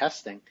development and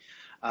testing,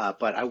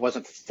 but I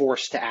wasn't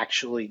forced to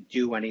actually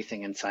do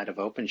anything inside of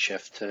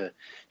OpenShift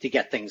to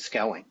get things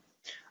going.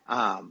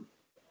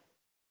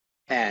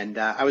 And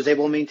I was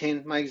able to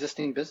maintain my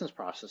existing business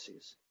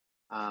processes.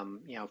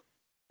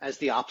 As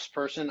the ops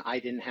person, I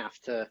didn't have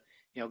to,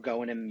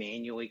 go in and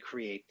manually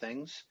create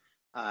things.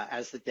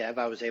 As the dev,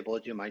 I was able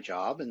to do my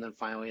job. And then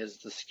finally, as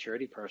the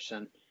security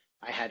person,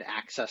 I had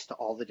access to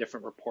all the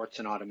different reports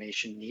and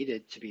automation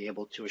needed to be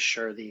able to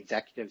assure the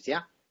executives,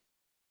 the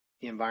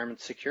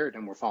environment's secured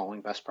and we're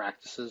following best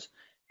practices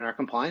and our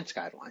compliance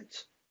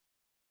guidelines.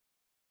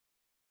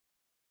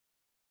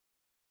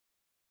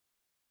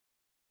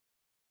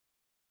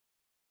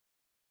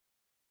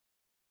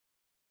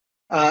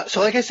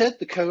 So like I said,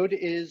 the code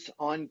is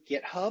on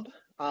GitHub.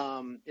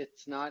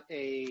 It's not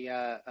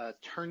a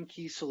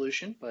turnkey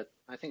solution, but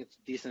I think it's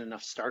a decent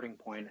enough starting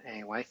point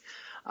anyway.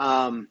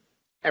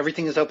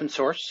 Everything is open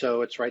source,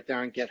 so it's right there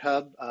on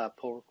GitHub.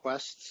 Pull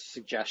requests,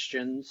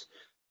 suggestions,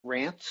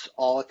 rants,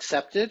 all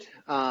accepted.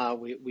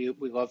 We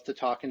love to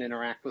talk and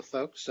interact with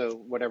folks, so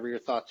whatever your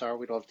thoughts are,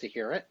 we'd love to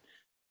hear it.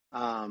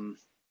 So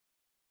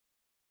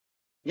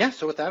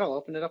with that, I'll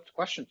open it up to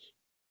questions.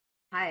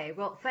 Hi,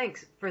 well,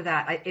 thanks for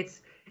that.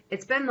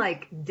 It's been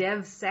like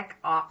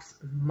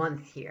DevSecOps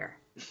month here.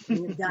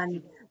 We've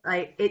done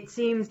it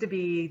seems to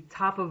be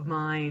top of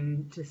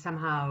mind to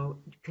somehow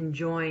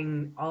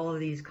conjoin all of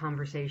these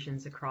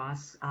conversations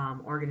across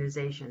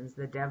organizations,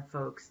 the dev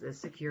folks, the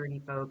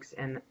security folks,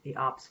 and the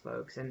ops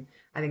folks. And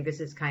I think this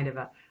is kind of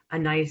a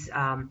nice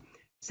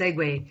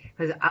segue,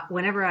 because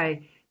whenever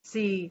I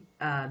see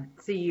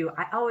you,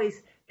 I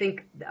always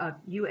think of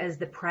you as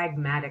the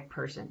pragmatic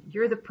person.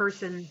 You're the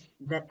person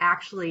that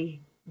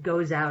actually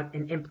goes out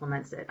and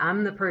implements it.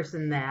 I'm the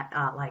person that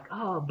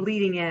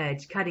bleeding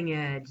edge, cutting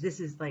edge. This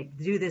is like,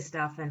 do this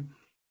stuff,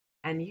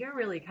 and you're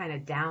really kind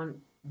of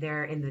down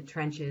there in the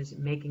trenches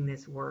making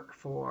this work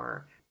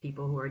for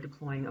people who are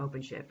deploying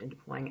OpenShift and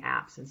deploying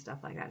apps and stuff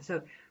like that.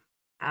 So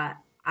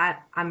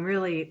I'm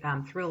really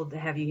thrilled to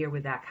have you here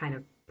with that kind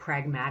of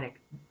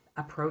pragmatic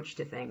approach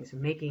to things,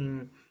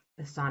 making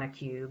the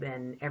Sonarqube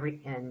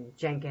and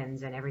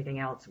Jenkins and everything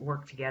else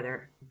work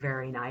together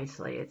very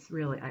nicely. It's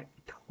really, I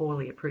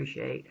totally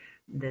appreciate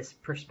this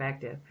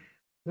perspective.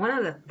 One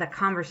of the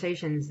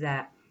conversations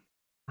that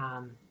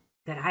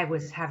I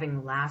was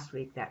having last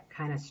week that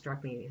kind of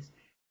struck me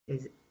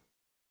is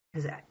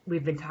because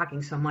we've been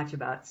talking so much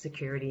about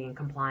security and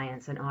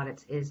compliance and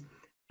audits, is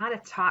how to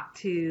talk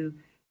to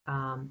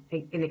and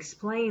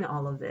explain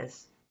all of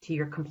this to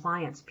your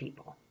compliance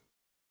people.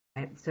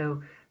 Right?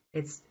 So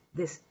it's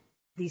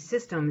these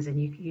systems,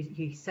 and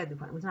you said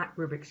it was not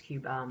Rubik's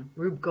Cube,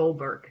 Rube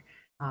Goldberg.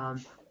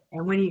 And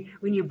when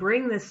you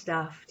bring this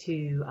stuff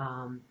to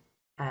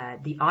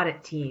the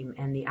audit team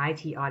and the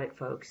IT audit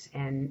folks,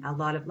 and a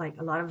lot of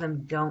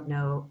them don't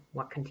know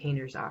what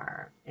containers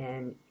are,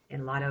 and a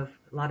lot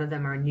of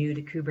them are new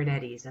to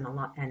Kubernetes,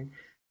 and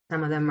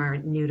some of them are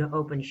new to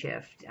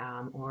OpenShift.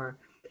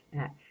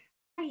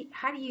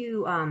 How do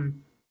you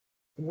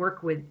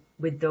work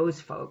with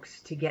those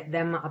folks to get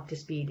them up to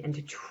speed and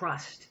to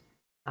trust?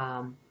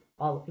 I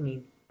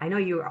know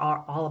you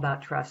are all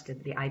about trust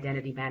and the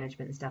identity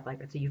management and stuff like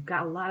that. So you've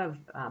got a lot of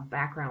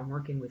background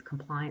working with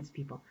compliance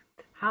people.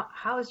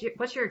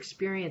 what's your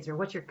experience or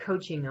what's your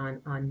coaching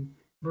on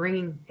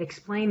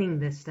explaining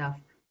this stuff?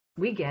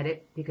 We get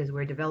it because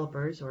we're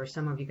developers, or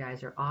some of you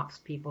guys are ops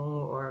people,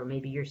 or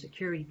maybe you're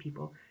security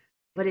people,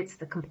 but it's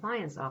the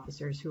compliance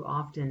officers who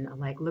often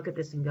like look at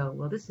this and go,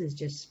 well, this is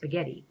just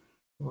spaghetti,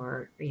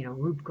 or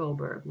Rube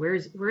Goldberg,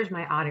 where's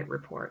my audit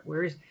report?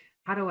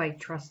 How do I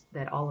trust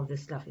that all of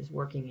this stuff is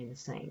working in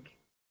sync?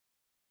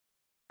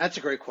 That's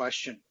a great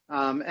question.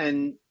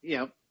 And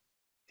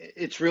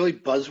it's really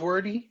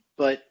buzzwordy,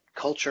 but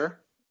culture,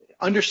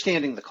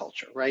 understanding the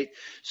culture, right?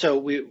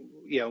 So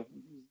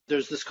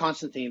there's this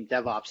constant theme,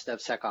 DevOps,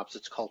 DevSecOps,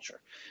 it's culture.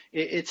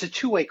 It's a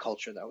two-way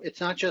culture, though. It's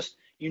not just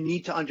you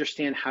need to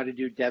understand how to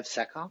do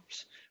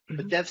DevSecOps,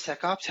 but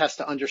DevSecOps has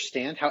to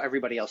understand how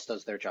everybody else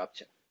does their job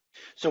too.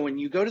 So when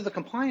you go to the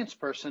compliance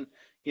person,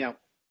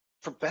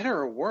 for better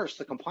or worse,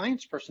 the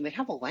compliance person, they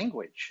have a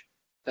language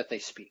that they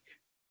speak.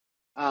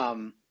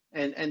 And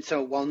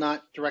so while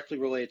not directly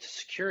related to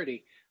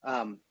security,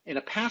 in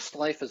a past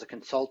life as a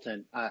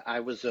consultant, I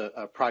was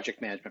a project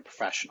management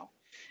professional.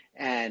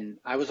 And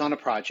I was on a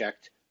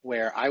project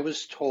where I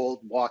was told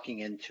walking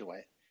into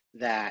it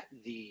that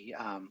the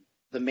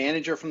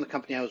manager from the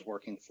company I was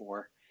working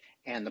for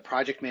and the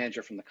project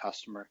manager from the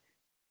customer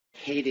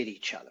hated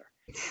each other,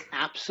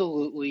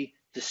 absolutely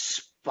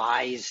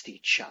despised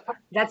each other.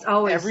 That's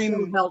always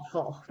so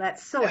helpful.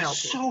 That's so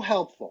helpful. So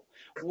helpful.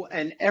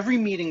 And every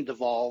meeting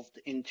devolved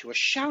into a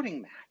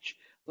shouting match.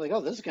 Like,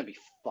 oh, this is going to be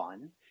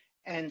fun.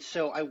 And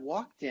so I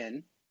walked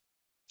in,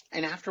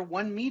 and after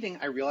one meeting,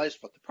 I realized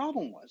what the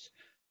problem was.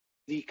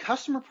 The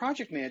customer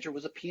project manager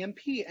was a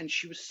PMP, and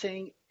she was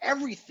saying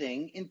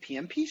everything in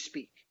PMP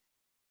speak.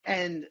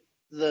 And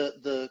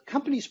the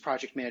company's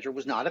project manager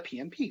was not a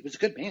PMP. He was a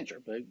good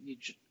manager, but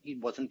he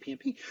wasn't a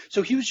PMP.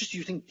 So he was just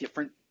using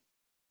different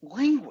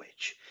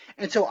language.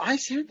 And so I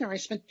sat there, I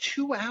spent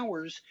 2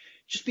 hours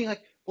just being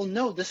like, well,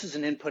 no, this is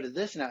an input of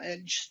this,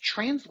 and just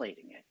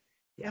translating it.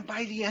 Yeah. And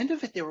by the end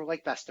of it, they were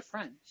like best of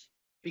friends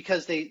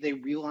because they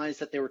realized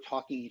that they were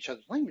talking each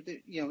other's language.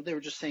 They were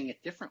just saying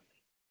it differently.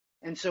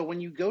 And so when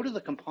you go to the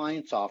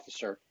compliance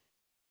officer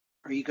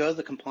or you go to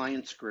the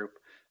compliance group,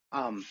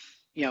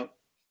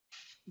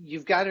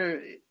 you've got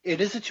to,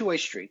 it is a two-way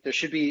street. There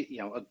should be,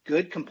 a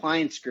good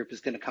compliance group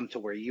is going to come to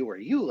where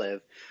you live,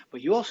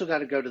 but you also got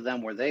to go to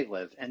them where they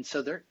live. And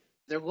so they're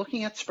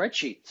looking at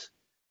spreadsheets.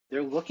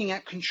 They're looking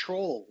at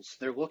controls.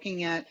 They're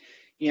looking at,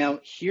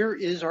 here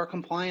is our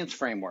compliance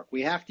framework.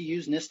 We have to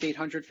use NIST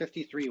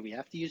 853. We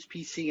have to use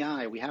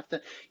PCI. We have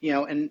to,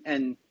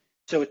 and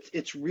so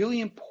it's really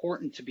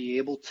important to be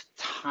able to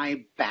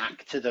tie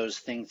back to those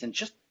things and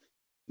just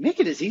make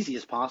it as easy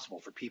as possible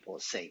for people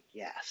to say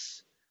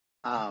yes.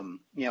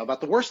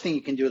 About the worst thing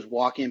you can do is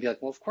walk in and be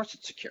like, well, of course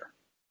it's secure.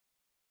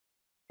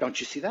 Don't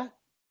you see that?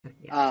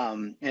 Yeah.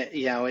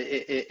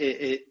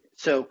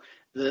 So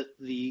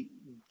the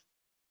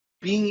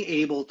being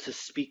able to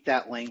speak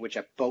that language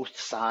at both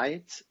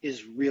sides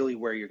is really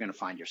where you're going to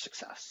find your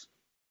success.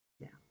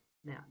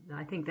 Yeah, no,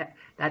 I think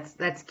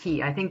that's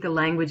key. I think the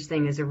language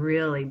thing is a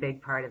really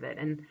big part of it,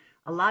 and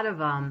a lot of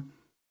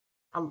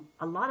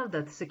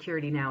the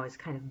security now is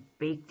kind of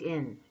baked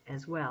in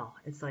as well.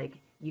 It's like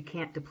you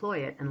can't deploy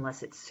it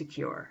unless it's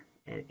secure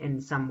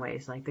in some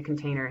ways, like the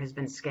container has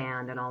been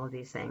scanned and all of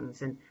these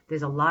things. And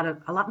there's a lot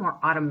more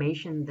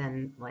automation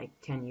than like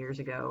 10 years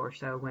ago or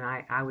so when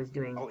I was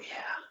doing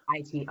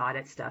IT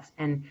audit stuff.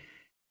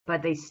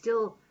 But they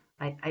still,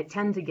 I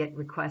tend to get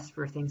requests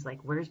for things like,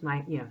 where's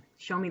my,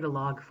 show me the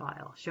log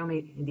file, show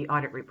me the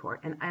audit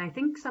report. And I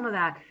think some of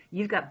that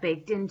you've got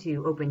baked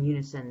into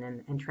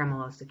OpenUnison and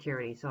Tremolo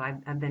security. So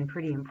I've been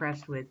pretty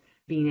impressed with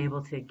being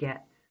able to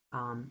get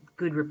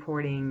good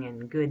reporting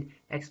and good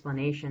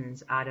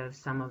explanations out of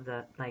some of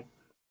the, like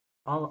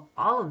all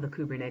of the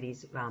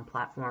Kubernetes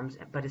platforms,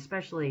 but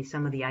especially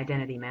some of the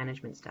identity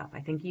management stuff. I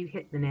think you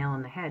hit the nail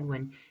on the head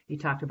when you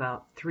talked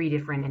about 3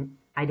 different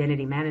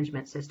identity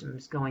management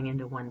systems going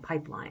into one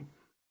pipeline,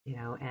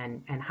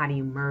 and how do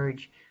you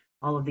merge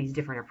all of these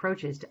different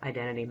approaches to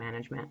identity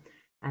management.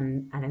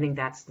 And I think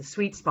that's the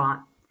sweet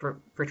spot for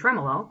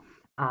Tremolo,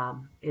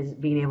 is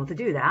being able to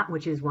do that,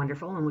 which is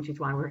wonderful, and which is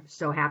why we're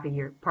so happy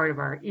you're part of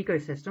our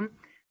ecosystem.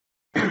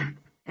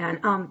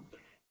 And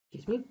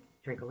excuse me,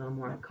 drink a little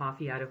more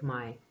coffee out of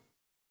my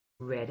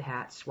red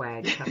hat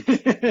swag cup.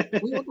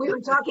 we were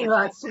talking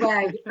about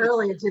swag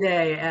earlier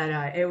today,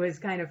 and it was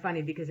kind of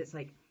funny because it's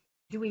like,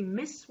 do we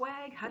miss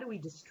swag? How do we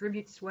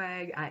distribute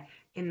swag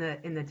in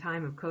the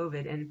time of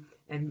COVID?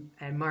 And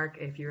Mark,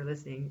 if you're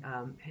listening,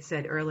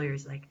 said earlier,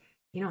 is like,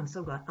 I'm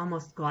so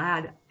almost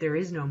glad there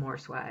is no more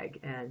swag.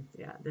 And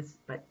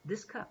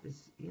this cup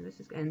is,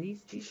 and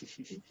these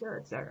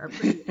shirts are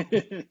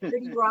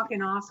pretty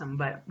rockin' awesome,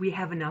 but we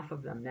have enough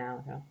of them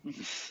now.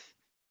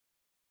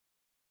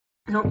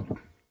 So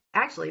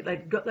actually,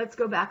 let's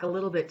go back a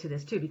little bit to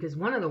this too, because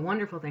one of the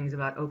wonderful things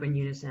about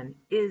OpenUnison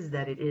is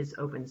that it is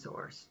open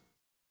source.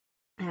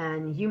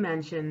 And you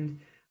mentioned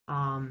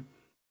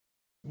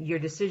your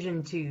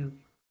decision to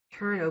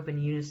turn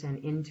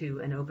OpenUnison into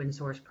an open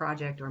source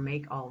project or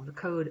make all of the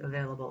code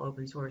available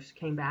open source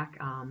came back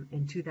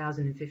in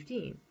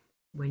 2015.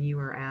 when you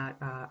were at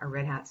a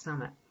Red Hat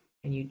Summit,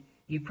 and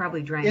you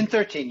probably drank In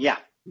 13, yeah.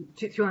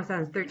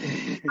 2013.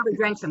 You probably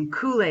drank some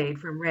Kool-Aid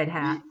from Red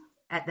Hat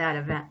at that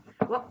event.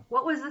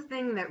 What was the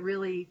thing that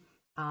really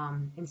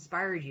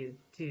inspired you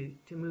to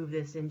move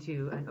this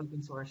into an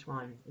open source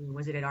one?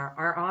 Was it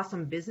our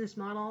awesome business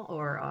model,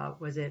 or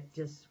was it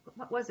just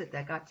what was it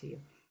that got to you?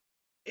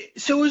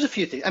 So it was a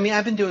few things. I mean,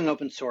 I've been doing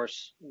open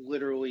source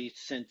literally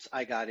since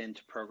I got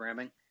into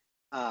programming.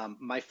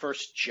 My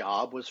first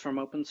job was from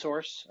open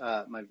source.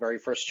 My very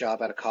first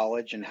job out of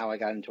college and how I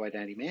got into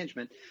identity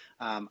management.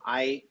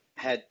 I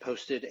had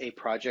posted a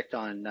project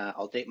on,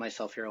 I'll date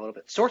myself here a little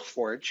bit,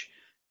 SourceForge.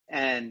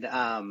 And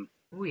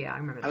Oh yeah, I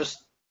remember I that. was,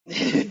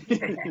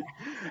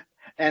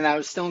 and I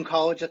was still in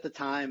college at the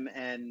time.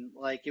 And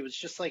like, it was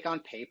just like on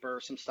paper,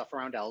 some stuff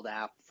around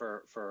LDAP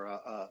for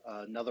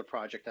another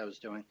project I was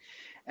doing.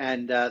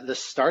 And the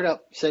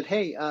startup said,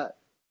 hey,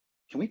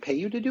 can we pay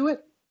you to do it?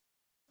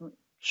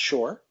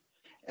 Sure.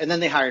 And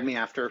then they hired me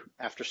after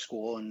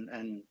school,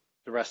 and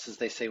the rest, as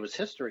they say, was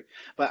history.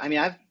 But I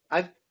mean,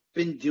 I've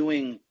been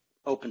doing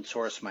open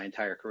source my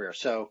entire career,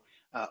 so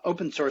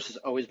open source has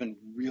always been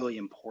really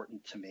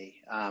important to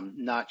me,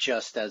 not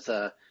just as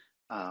a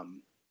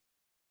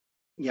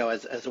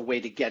as a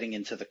way to getting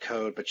into the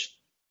code, but just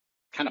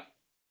kind of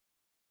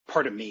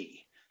part of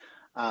me.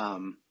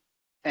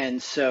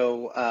 And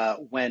so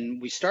when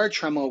we started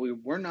Tremolo, we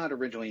were not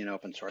originally an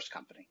open source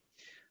company.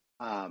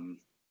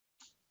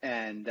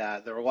 And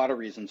there were a lot of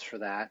reasons for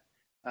that.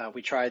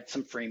 We tried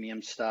some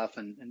freemium stuff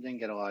and didn't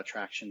get a lot of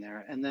traction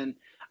there. And then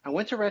I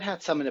went to Red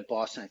Hat Summit at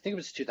Boston, I think it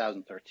was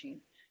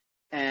 2013.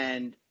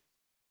 And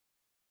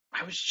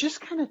I was just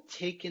kind of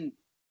taken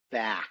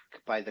back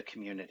by the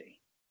community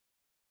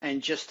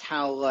and just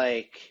how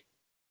like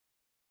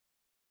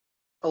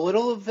a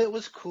little of it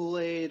was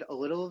Kool-Aid, a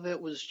little of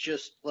it was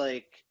just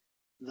like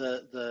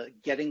the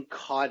getting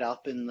caught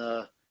up in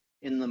the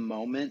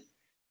moment,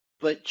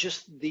 but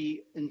just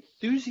the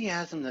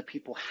enthusiasm that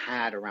people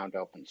had around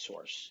open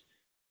source.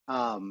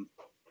 And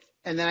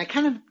then I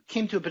kind of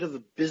came to a bit of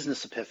a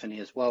business epiphany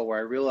as well, where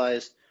I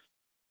realized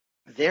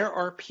there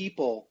are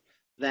people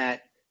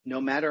that no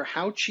matter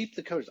how cheap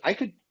the code is, I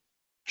could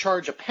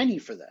charge a penny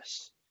for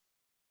this,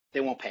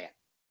 they won't pay it.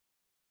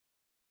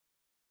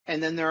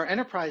 And then there are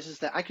enterprises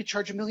that I could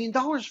charge $1 million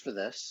for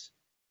this,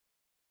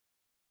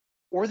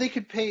 or they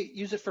could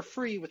use it for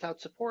free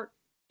without support.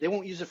 They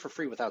won't use it for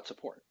free without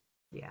support.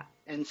 Yeah.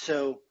 And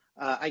so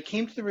I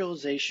came to the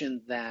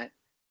realization that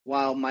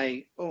while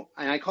and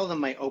I call them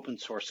my open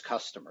source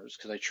customers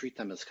because I treat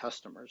them as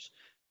customers,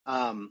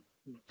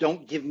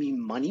 don't give me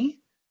money,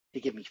 they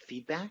give me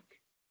feedback.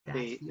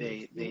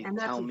 They And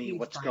that's tell a me huge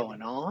what's finding.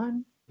 going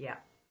on. Yeah.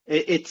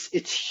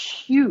 It's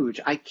huge.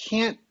 I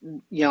can't,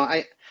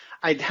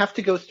 I'd have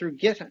to go through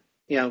GitHub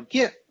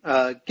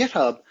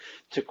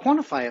to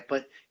quantify it,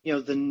 but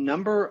the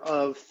number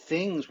of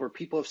things where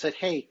people have said,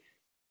 hey,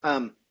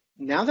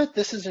 now that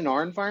this is in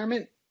our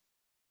environment,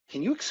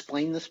 can you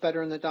explain this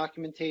better in the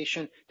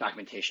documentation?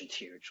 Documentation's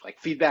huge. Like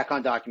feedback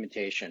on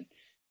documentation.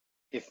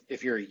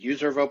 If you're a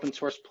user of open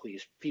source,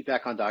 please,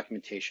 feedback on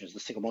documentation is the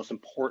single most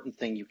important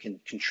thing you can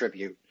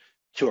contribute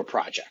to a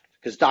project,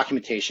 because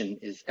documentation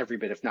is every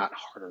bit, if not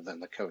harder than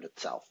the code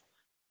itself.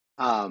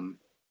 But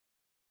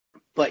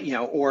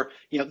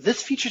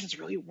this feature doesn't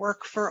really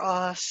work for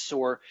us,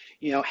 or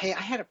hey, I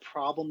had a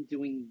problem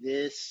doing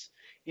this.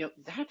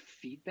 That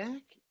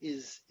feedback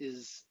is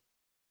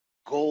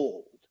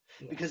gold.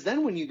 Yeah. Because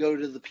then when you go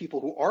to the people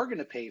who are going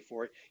to pay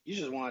for it, you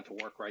just want it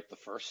to work right the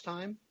first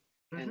time.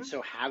 Mm-hmm. And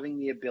so having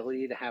the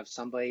ability to have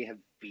somebody have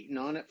beaten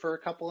on it for a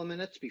couple of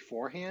minutes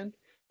beforehand,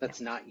 that's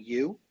not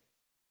you,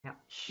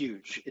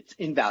 huge. It's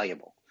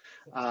invaluable.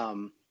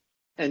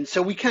 And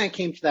so we kind of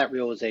came to that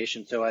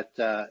realization. So at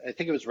I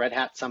think it was Red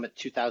Hat Summit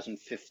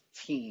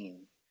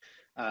 2015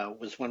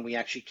 was when we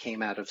actually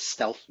came out of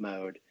stealth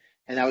mode.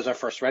 And that was our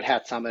first Red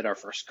Hat Summit, our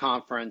first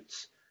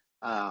conference,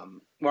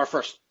 our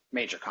first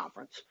major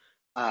conference.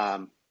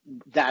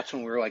 That's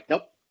when we were like,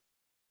 nope,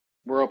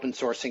 we're open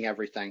sourcing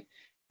everything.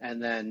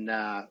 And then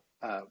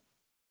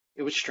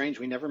it was strange.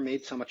 We never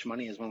made so much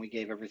money as when we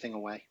gave everything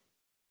away.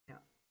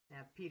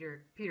 Yeah.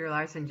 Peter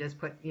Larson just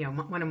put,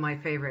 one of my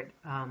favorite,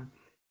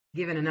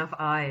 given enough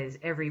eyes,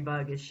 every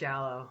bug is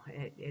shallow.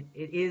 It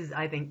is,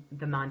 I think,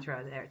 the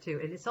mantra there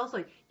too. And it's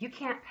also, you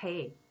can't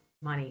pay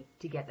money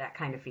to get that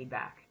kind of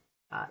feedback.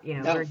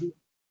 No.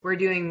 We're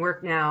doing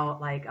work now,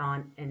 like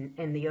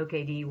in the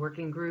OKD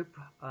working group,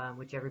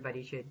 which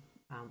everybody should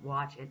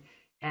watch it.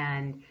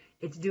 And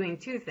it's doing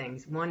two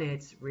things. One,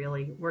 it's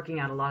really working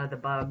out a lot of the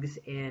bugs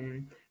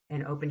in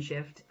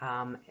OpenShift,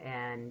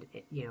 and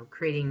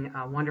creating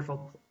a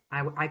wonderful.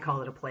 I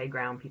call it a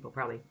playground. People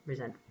probably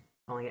resent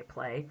calling it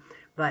play,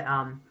 but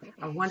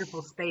a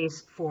wonderful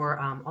space for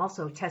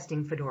also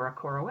testing Fedora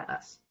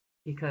CoreOS,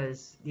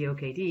 because the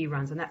OKD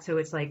runs on that. So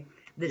it's like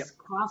this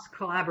cross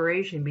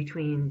collaboration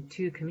between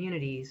two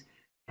communities,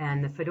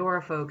 and the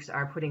Fedora folks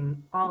are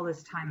putting all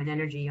this time and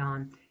energy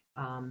on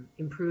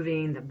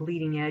improving the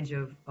bleeding edge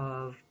of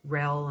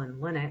RHEL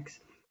and Linux,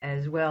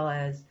 as well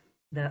as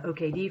the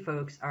OKD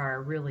folks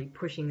are really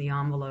pushing the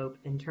envelope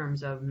in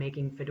terms of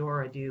making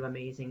Fedora do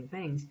amazing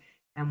things.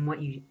 And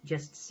what you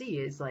just see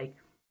is like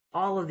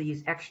all of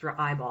these extra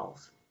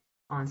eyeballs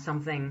on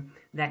something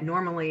that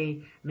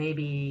normally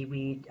maybe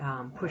we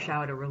push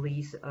out a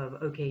release of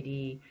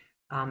OKD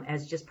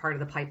as just part of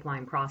the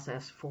pipeline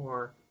process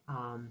for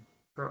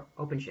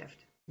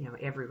OpenShift. You know,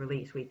 every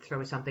release we'd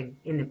throw something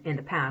in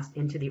the past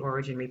into the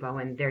origin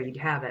repo, and there you'd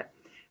have it.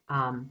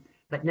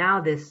 But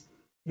now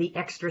the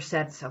extra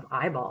sets of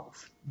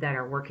eyeballs that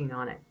are working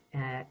on it,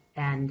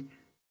 and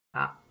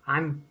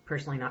I'm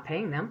personally not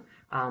paying them.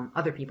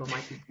 Other people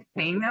might be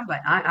paying them,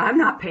 but I'm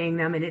not paying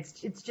them, and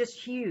it's just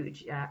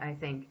huge, I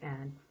think,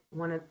 and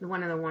one of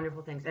the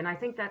wonderful things. And I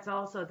think that's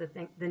also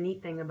the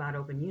neat thing about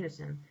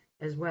OpenUnison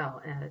as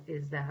well,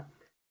 is that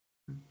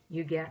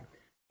you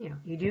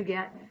do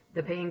get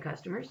the paying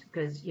customers,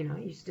 because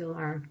you still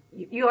are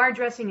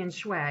dressing in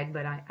swag,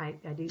 but I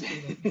do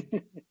see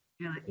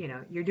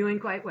that you're doing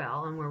quite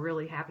well, and we're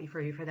really happy for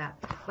you for that.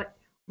 But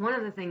one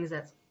of the things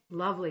that's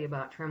lovely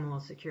about Tremolo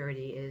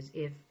Security is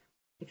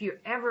if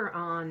you're ever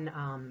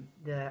on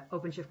the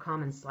OpenShift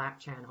Commons Slack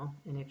channel,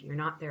 and if you're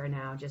not there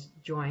now, just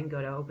join,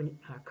 go to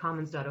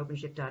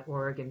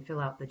commons.openshift.org and fill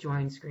out the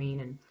join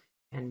screen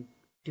and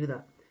do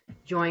the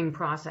join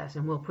process,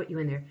 and we'll put you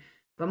in there.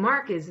 But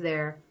Marc is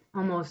there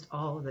almost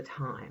all the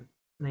time.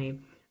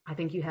 I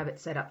think you have it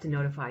set up to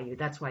notify you.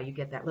 That's why you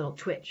get that little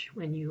twitch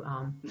when you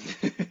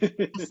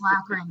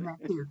Slack ring that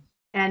too.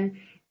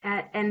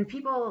 And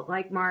people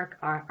like Marc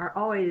are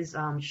always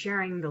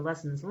sharing the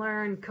lessons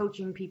learned,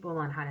 coaching people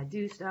on how to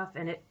do stuff,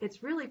 and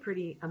it's really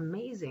pretty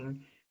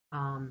amazing.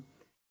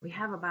 We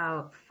have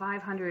about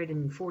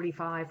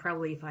 545,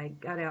 probably if I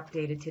got it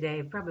updated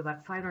today, probably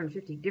about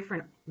 550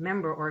 different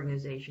member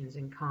organizations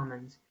in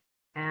Commons.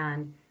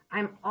 And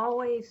I'm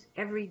always,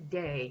 every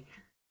day,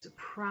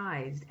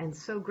 surprised and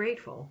so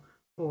grateful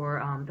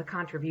for the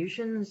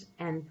contributions,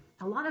 and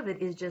a lot of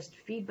it is just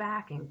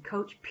feedback and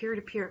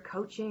peer-to-peer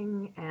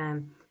coaching,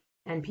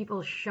 and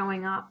people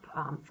showing up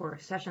for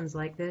sessions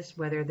like this,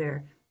 whether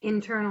they're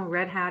internal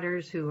Red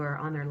Hatters who are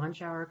on their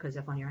lunch hour, because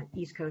if you're on the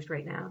East Coast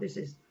right now, this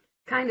is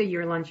kind of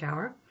your lunch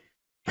hour.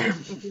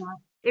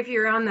 If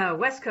you're on the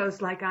West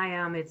Coast like I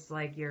am, it's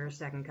like your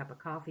second cup of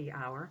coffee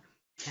hour,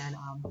 and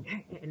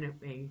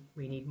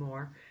we need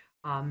more.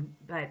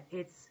 But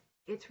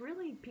it's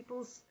really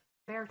people's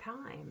spare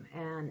time,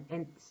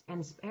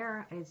 and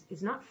spare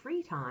is not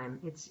free time.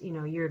 It's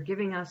you're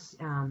giving us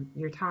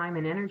your time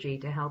and energy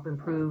to help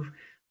improve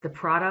the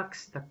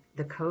products,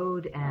 the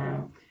code,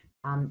 and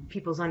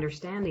people's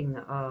understanding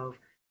of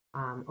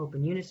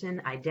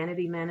OpenUnison,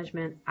 identity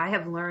management. I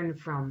have learned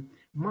from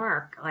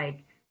Marc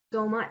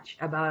so much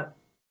about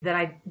that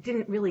I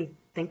didn't really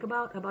think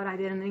about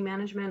identity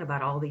management,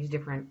 about all these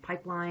different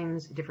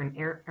pipelines, different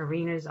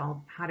arenas,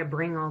 how to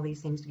bring all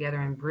these things together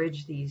and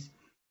bridge these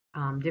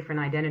different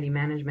identity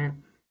management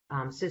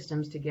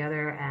systems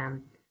together,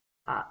 and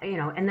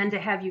and then to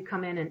have you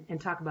come in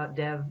and talk about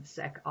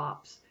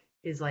DevSecOps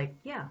is like,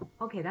 yeah,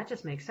 okay, that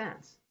just makes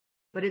sense.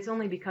 But it's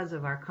only because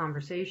of our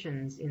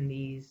conversations in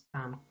these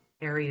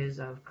areas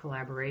of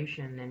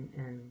collaboration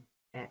and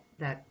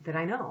that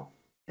I know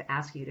to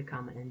ask you to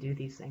come and do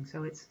these things.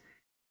 So it's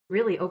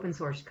really open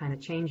source kind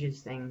of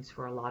changes things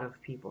for a lot of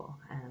people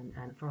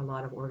and for a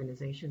lot of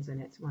organizations,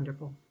 and it's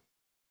wonderful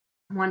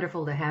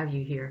to have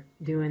you here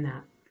doing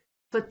that.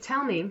 So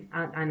tell me,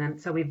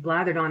 so we've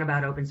blathered on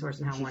about open source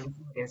and how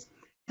wonderful it is.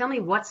 Tell me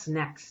what's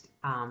next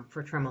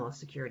for Tremolo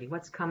Security.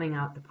 What's coming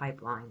out the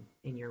pipeline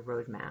in your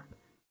roadmap?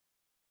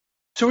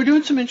 So we're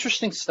doing some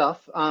interesting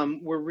stuff.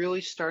 We're really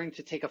starting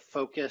to take a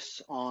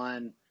focus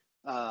on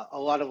a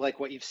lot of like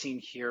what you've seen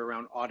here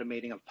around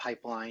automating of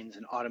pipelines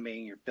and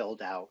automating your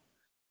build out.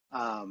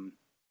 I'm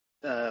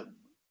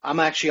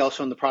actually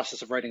also in the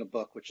process of writing a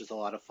book, which is a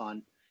lot of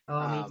fun.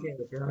 Oh, me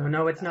too.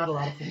 No, it's not a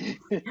lot of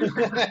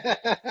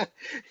fun.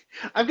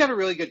 I've got a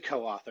really good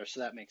co-author, so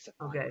that makes it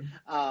fun. Okay.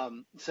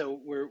 So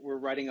we're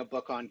writing a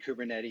book on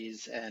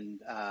Kubernetes, and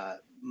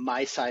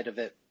my side of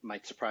it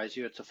might surprise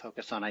you. It's a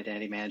focus on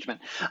identity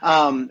management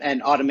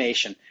and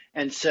automation,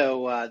 and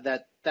so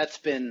that's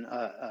been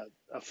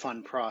a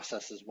fun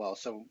process as well.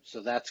 So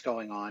that's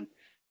going on,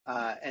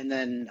 and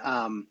then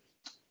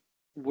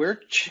we're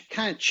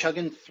kind of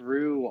chugging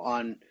through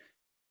on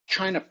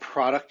trying to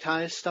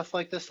productize stuff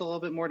like this a little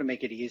bit more to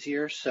make it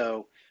easier.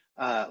 So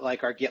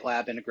like our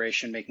GitLab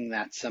integration, making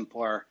that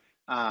simpler.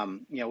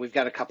 We've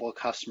got a couple of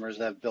customers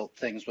that have built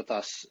things with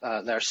us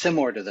that are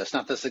similar to this,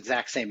 not this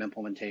exact same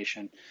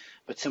implementation,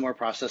 but similar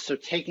process. So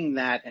taking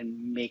that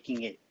and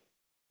making it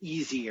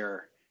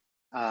easier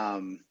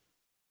to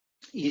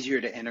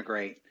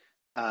integrate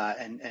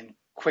and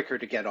quicker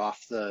to get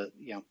off the,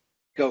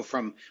 go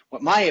from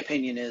what my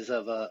opinion is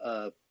of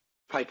a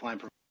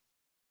pipeline.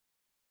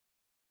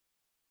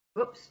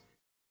 Oops.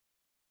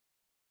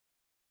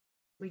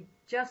 We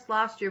just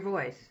lost your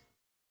voice.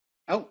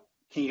 Oh,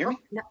 can you hear me?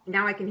 No,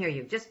 now I can hear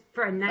you. Just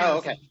for a now. Oh,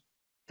 okay.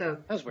 So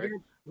that was weird.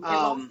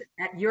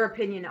 At your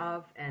opinion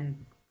of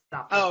and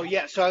stop. Oh,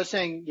 yeah. So I was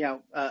saying,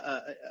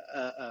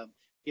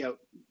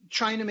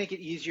 trying to make it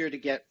easier to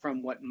get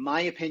from what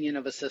my opinion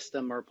of a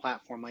system or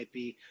platform might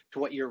be to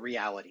what your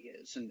reality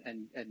is.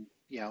 And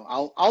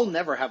I'll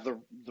never have the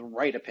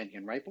right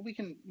opinion, right? But we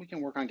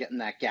can work on getting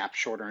that gap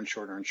shorter and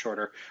shorter and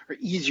shorter, or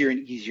easier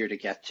and easier to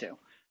get to.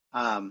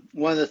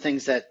 One of the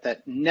things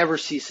that never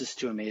ceases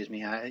to amaze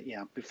me,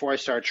 before I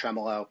started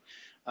Tremolo,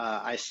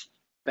 I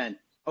spent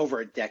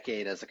over a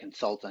decade as a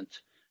consultant,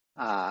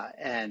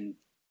 and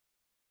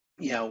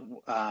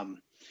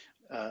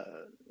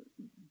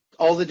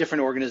all the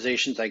different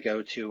organizations I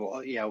go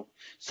to,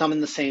 some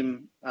in the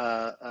same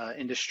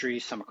industry,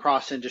 some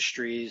across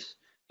industries,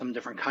 some in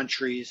different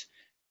countries,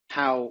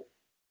 how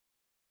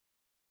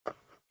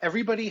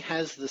everybody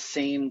has the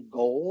same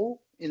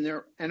goal in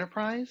their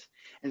enterprise,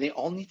 and they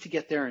all need to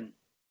get there in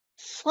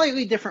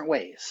slightly different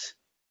ways.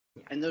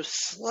 And those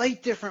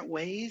slight different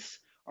ways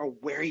are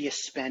where you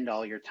spend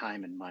all your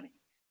time and money.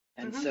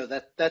 And so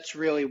that's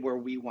really where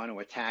we want to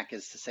attack,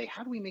 is to say,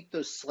 how do we make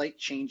those slight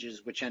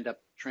changes, which end up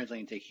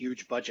translating to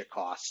huge budget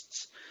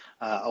costs,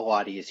 a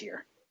lot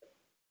easier?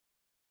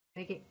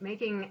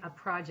 Making a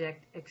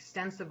project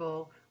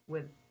extensible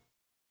for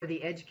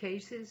the edge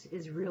cases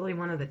is really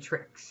one of the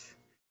tricks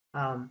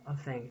of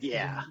things.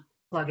 Yeah.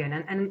 Plug in,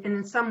 and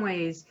in some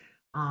ways,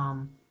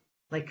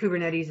 like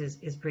Kubernetes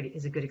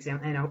is a good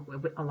example. I know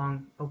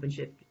along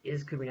OpenShift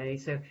is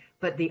Kubernetes. So,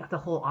 but the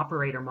whole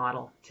operator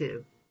model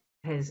too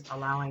is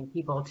allowing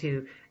people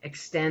to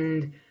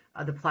extend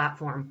the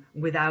platform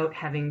without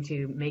having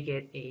to make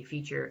it a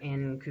feature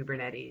in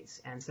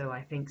Kubernetes. And so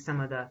I think some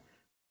of the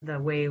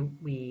way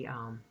we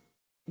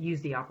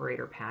use the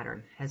operator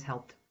pattern has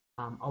helped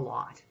a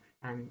lot.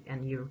 And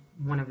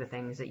one of the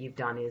things that you've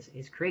done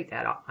is create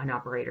an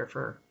operator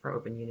for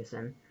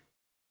OpenUnison.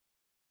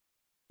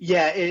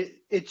 Yeah,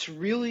 it's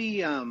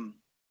really kind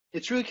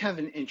of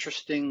an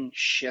interesting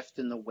shift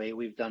in the way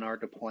we've done our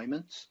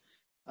deployments.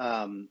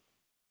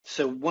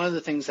 So one of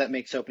the things that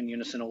makes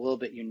OpenUnison a little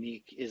bit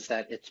unique is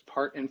that it's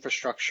part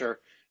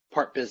infrastructure,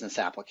 part business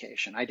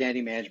application.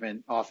 Identity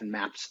management often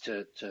maps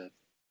to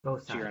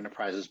your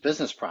enterprise's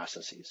business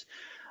processes.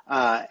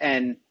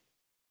 And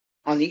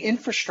on the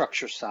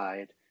infrastructure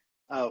side,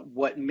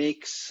 what's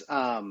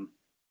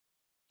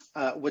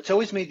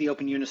always made the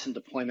OpenUnison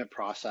deployment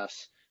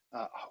process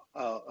a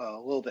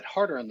little bit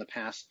harder in the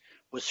past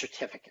was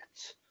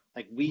certificates.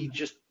 Like we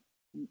just,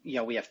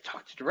 we have to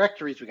talk to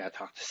directories, we got to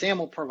talk to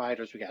SAML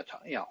providers, we got to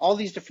talk, all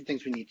these different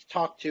things we need to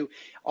talk to.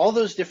 All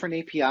those different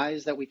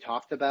APIs that we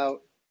talked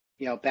about,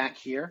 back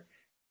here,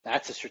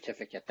 that's a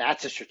certificate,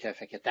 that's a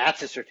certificate,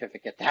 that's a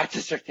certificate, that's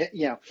a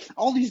certificate,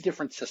 all these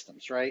different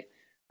systems, right?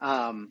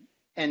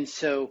 And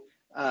so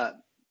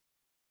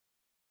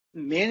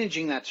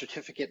managing that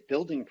certificate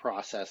building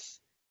process,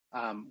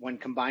 when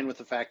combined with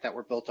the fact that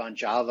we're built on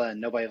Java and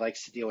nobody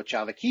likes to deal with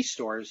Java key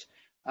stores,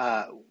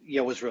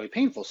 was really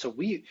painful. So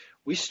we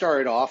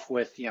started off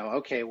with,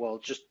 okay, well,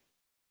 just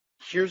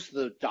here's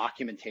the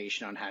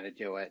documentation on how to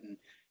do it. And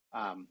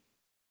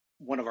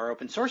one of our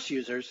open source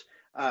users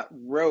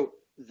wrote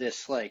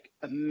this like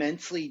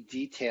immensely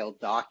detailed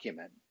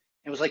document.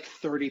 It was like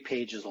 30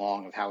 pages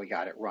long of how we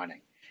got it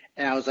running.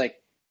 And I was like,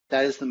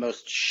 that is the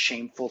most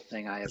shameful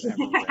thing I have ever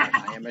read.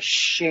 I am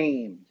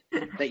ashamed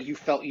that you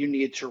felt you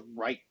needed to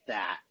write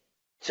that.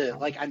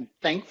 I'm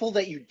thankful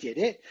that you did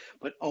it,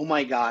 but oh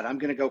my God, I'm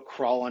going to go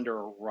crawl under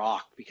a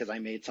rock because I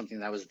made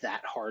something that was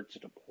that hard to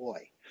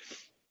deploy.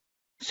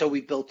 So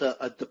we built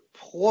a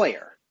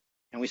deployer,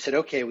 and we said,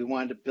 okay, we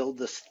wanted to build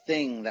this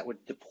thing that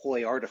would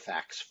deploy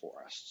artifacts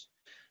for us.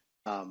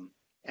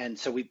 And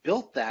so we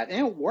built that,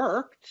 and it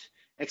worked,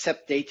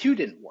 except day 2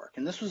 didn't work.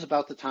 And this was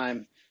about the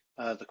time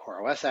the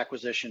CoreOS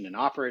acquisition and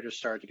operators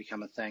started to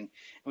become a thing. And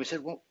we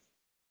said, well,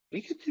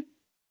 we could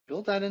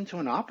build that into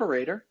an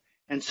operator.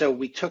 And so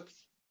we took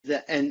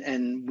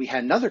and we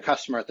had another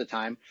customer at the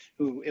time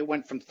who it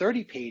went from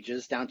 30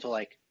 pages down to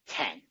like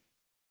 10. And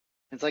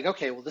it's like,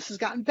 okay, well, this has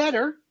gotten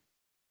better.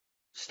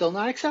 Still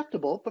not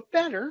acceptable, but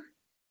better.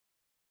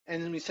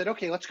 And then we said,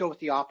 okay, let's go with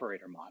the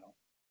operator model.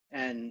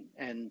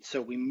 And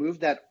so we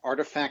moved that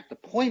artifact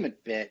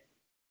deployment bit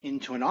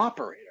into an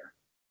operator.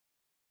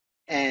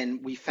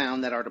 And we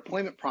found that our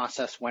deployment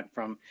process went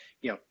from,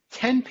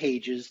 10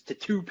 pages to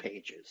 2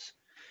 pages.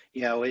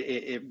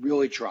 It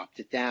really dropped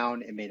it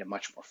down. It made it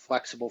much more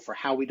flexible for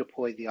how we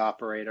deploy the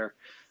operator.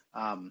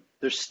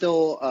 There's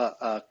still,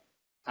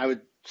 I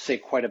would say,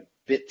 quite a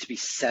bit to be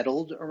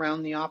settled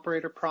around the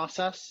operator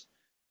process.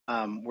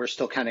 We're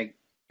still kind of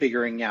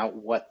figuring out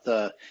what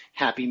the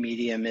happy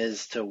medium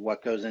is to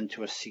what goes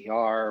into a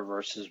CR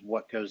versus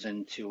what goes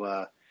into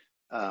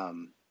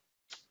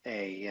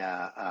the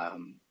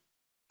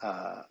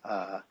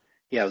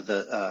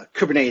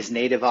Kubernetes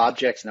native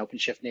objects and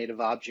OpenShift native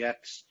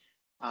objects.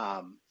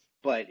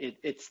 But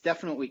it's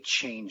definitely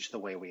changed the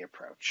way we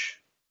approach.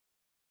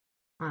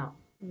 Wow.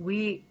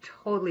 We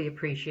totally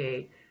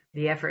appreciate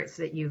the efforts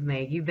that you've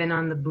made. You've been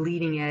on the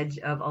bleeding edge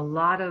of a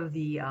lot of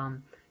the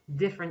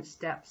different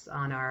steps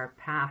on our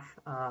path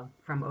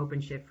from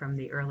OpenShift from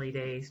the early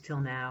days till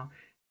now.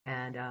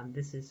 And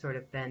this has sort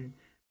of been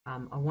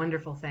a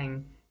wonderful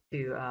thing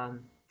to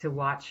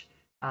watch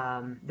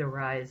the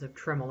rise of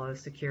Tremolo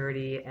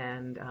security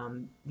and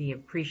the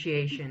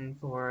appreciation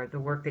for the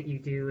work that you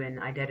do in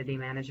identity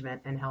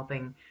management and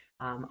helping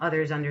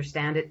others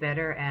understand it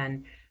better.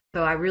 And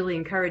so I really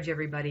encourage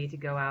everybody to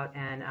go out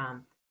and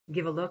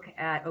give a look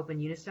at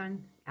OpenUnison,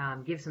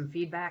 give some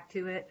feedback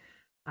to it.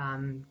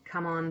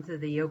 Come on to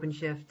the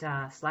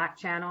OpenShift Slack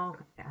channel,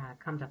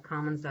 come to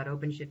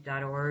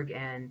commons.openshift.org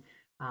and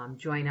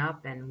join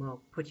up, and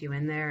we'll put you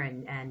in there,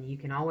 and you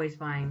can always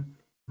find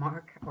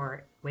Mark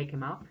or wake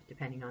him up,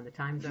 depending on the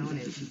time zone,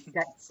 and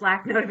set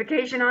Slack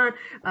notification on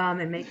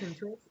and make him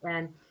twitch.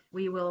 And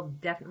we will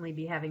definitely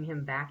be having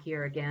him back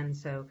here again.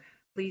 So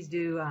please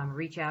do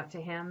reach out to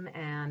him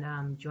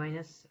and join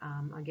us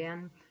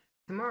again.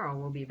 Tomorrow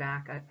we'll be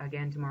back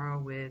again tomorrow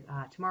with,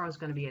 tomorrow's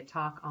going to be a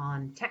talk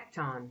on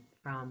Tekton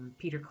from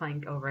Peter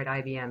Klenk over at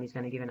IBM. He's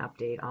going to give an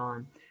update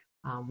on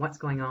what's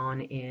going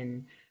on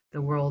in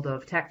the world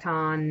of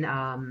Tekton,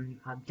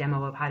 a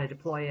demo of how to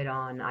deploy it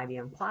on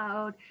IBM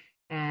Cloud,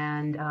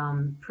 and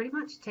pretty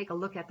much take a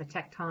look at the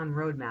Tekton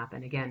roadmap,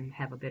 and again,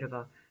 have a bit of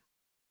a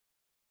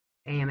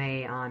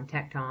AMA on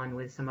Tekton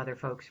with some other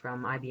folks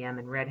from IBM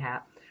and Red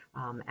Hat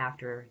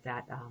after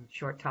that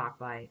short talk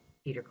by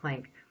Peter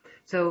Klenk.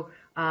 So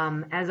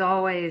as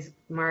always,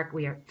 Mark,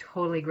 we are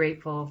totally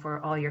grateful for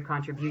all your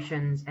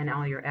contributions and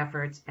all your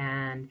efforts.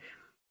 And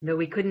though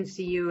we couldn't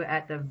see you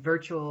at the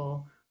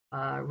virtual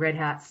Red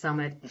Hat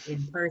Summit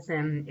in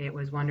person, it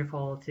was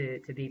wonderful to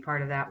be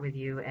part of that with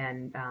you.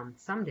 And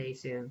someday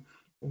soon,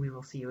 we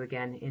will see you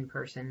again in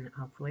person,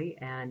 hopefully,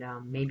 and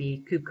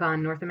maybe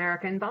KubeCon North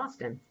America in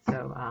Boston.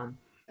 So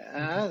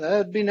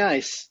that'd be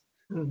nice.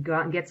 Go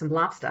out and get some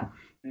lobster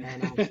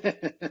and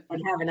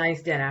have a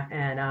nice dinner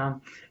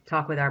and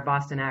talk with our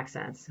Boston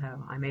accents. So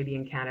I may be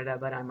in Canada,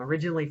 but I'm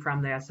originally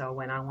from there, so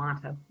when I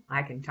want to,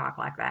 I can talk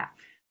like that.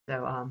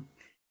 So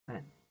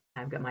but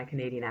I've got my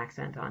Canadian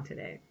accent on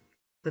today.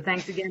 So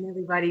thanks again,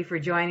 everybody, for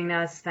joining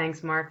us.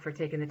 Thanks, Mark, for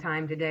taking the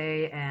time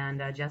today and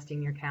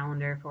adjusting your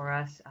calendar for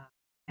us.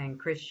 And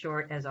Chris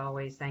Short, as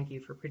always, thank you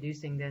for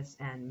producing this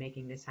and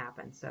making this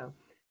happen. So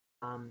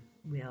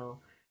we'll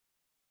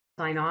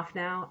sign off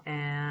now,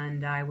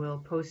 and I will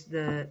post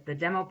the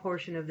demo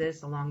portion of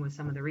this along with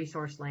some of the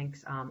resource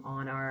links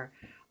on our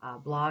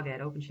blog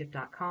at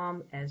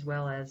openshift.com, as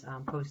well as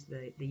post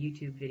the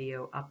YouTube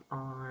video up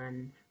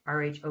on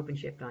RH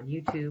OpenShift on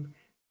YouTube.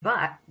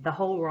 But the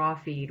whole raw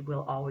feed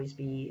will always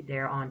be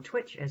there on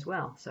Twitch as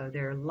well. So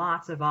there are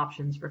lots of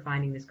options for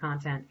finding this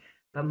content.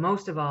 But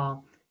most of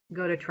all,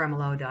 go to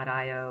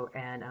tremolo.io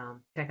and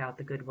check out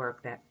the good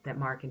work that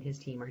Mark and his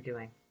team are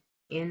doing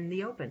in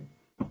the open.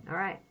 All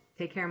right.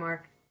 Take care,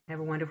 Mark. Have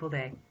a wonderful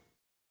day.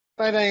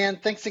 Bye, Diane.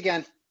 Thanks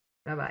again.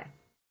 Bye-bye.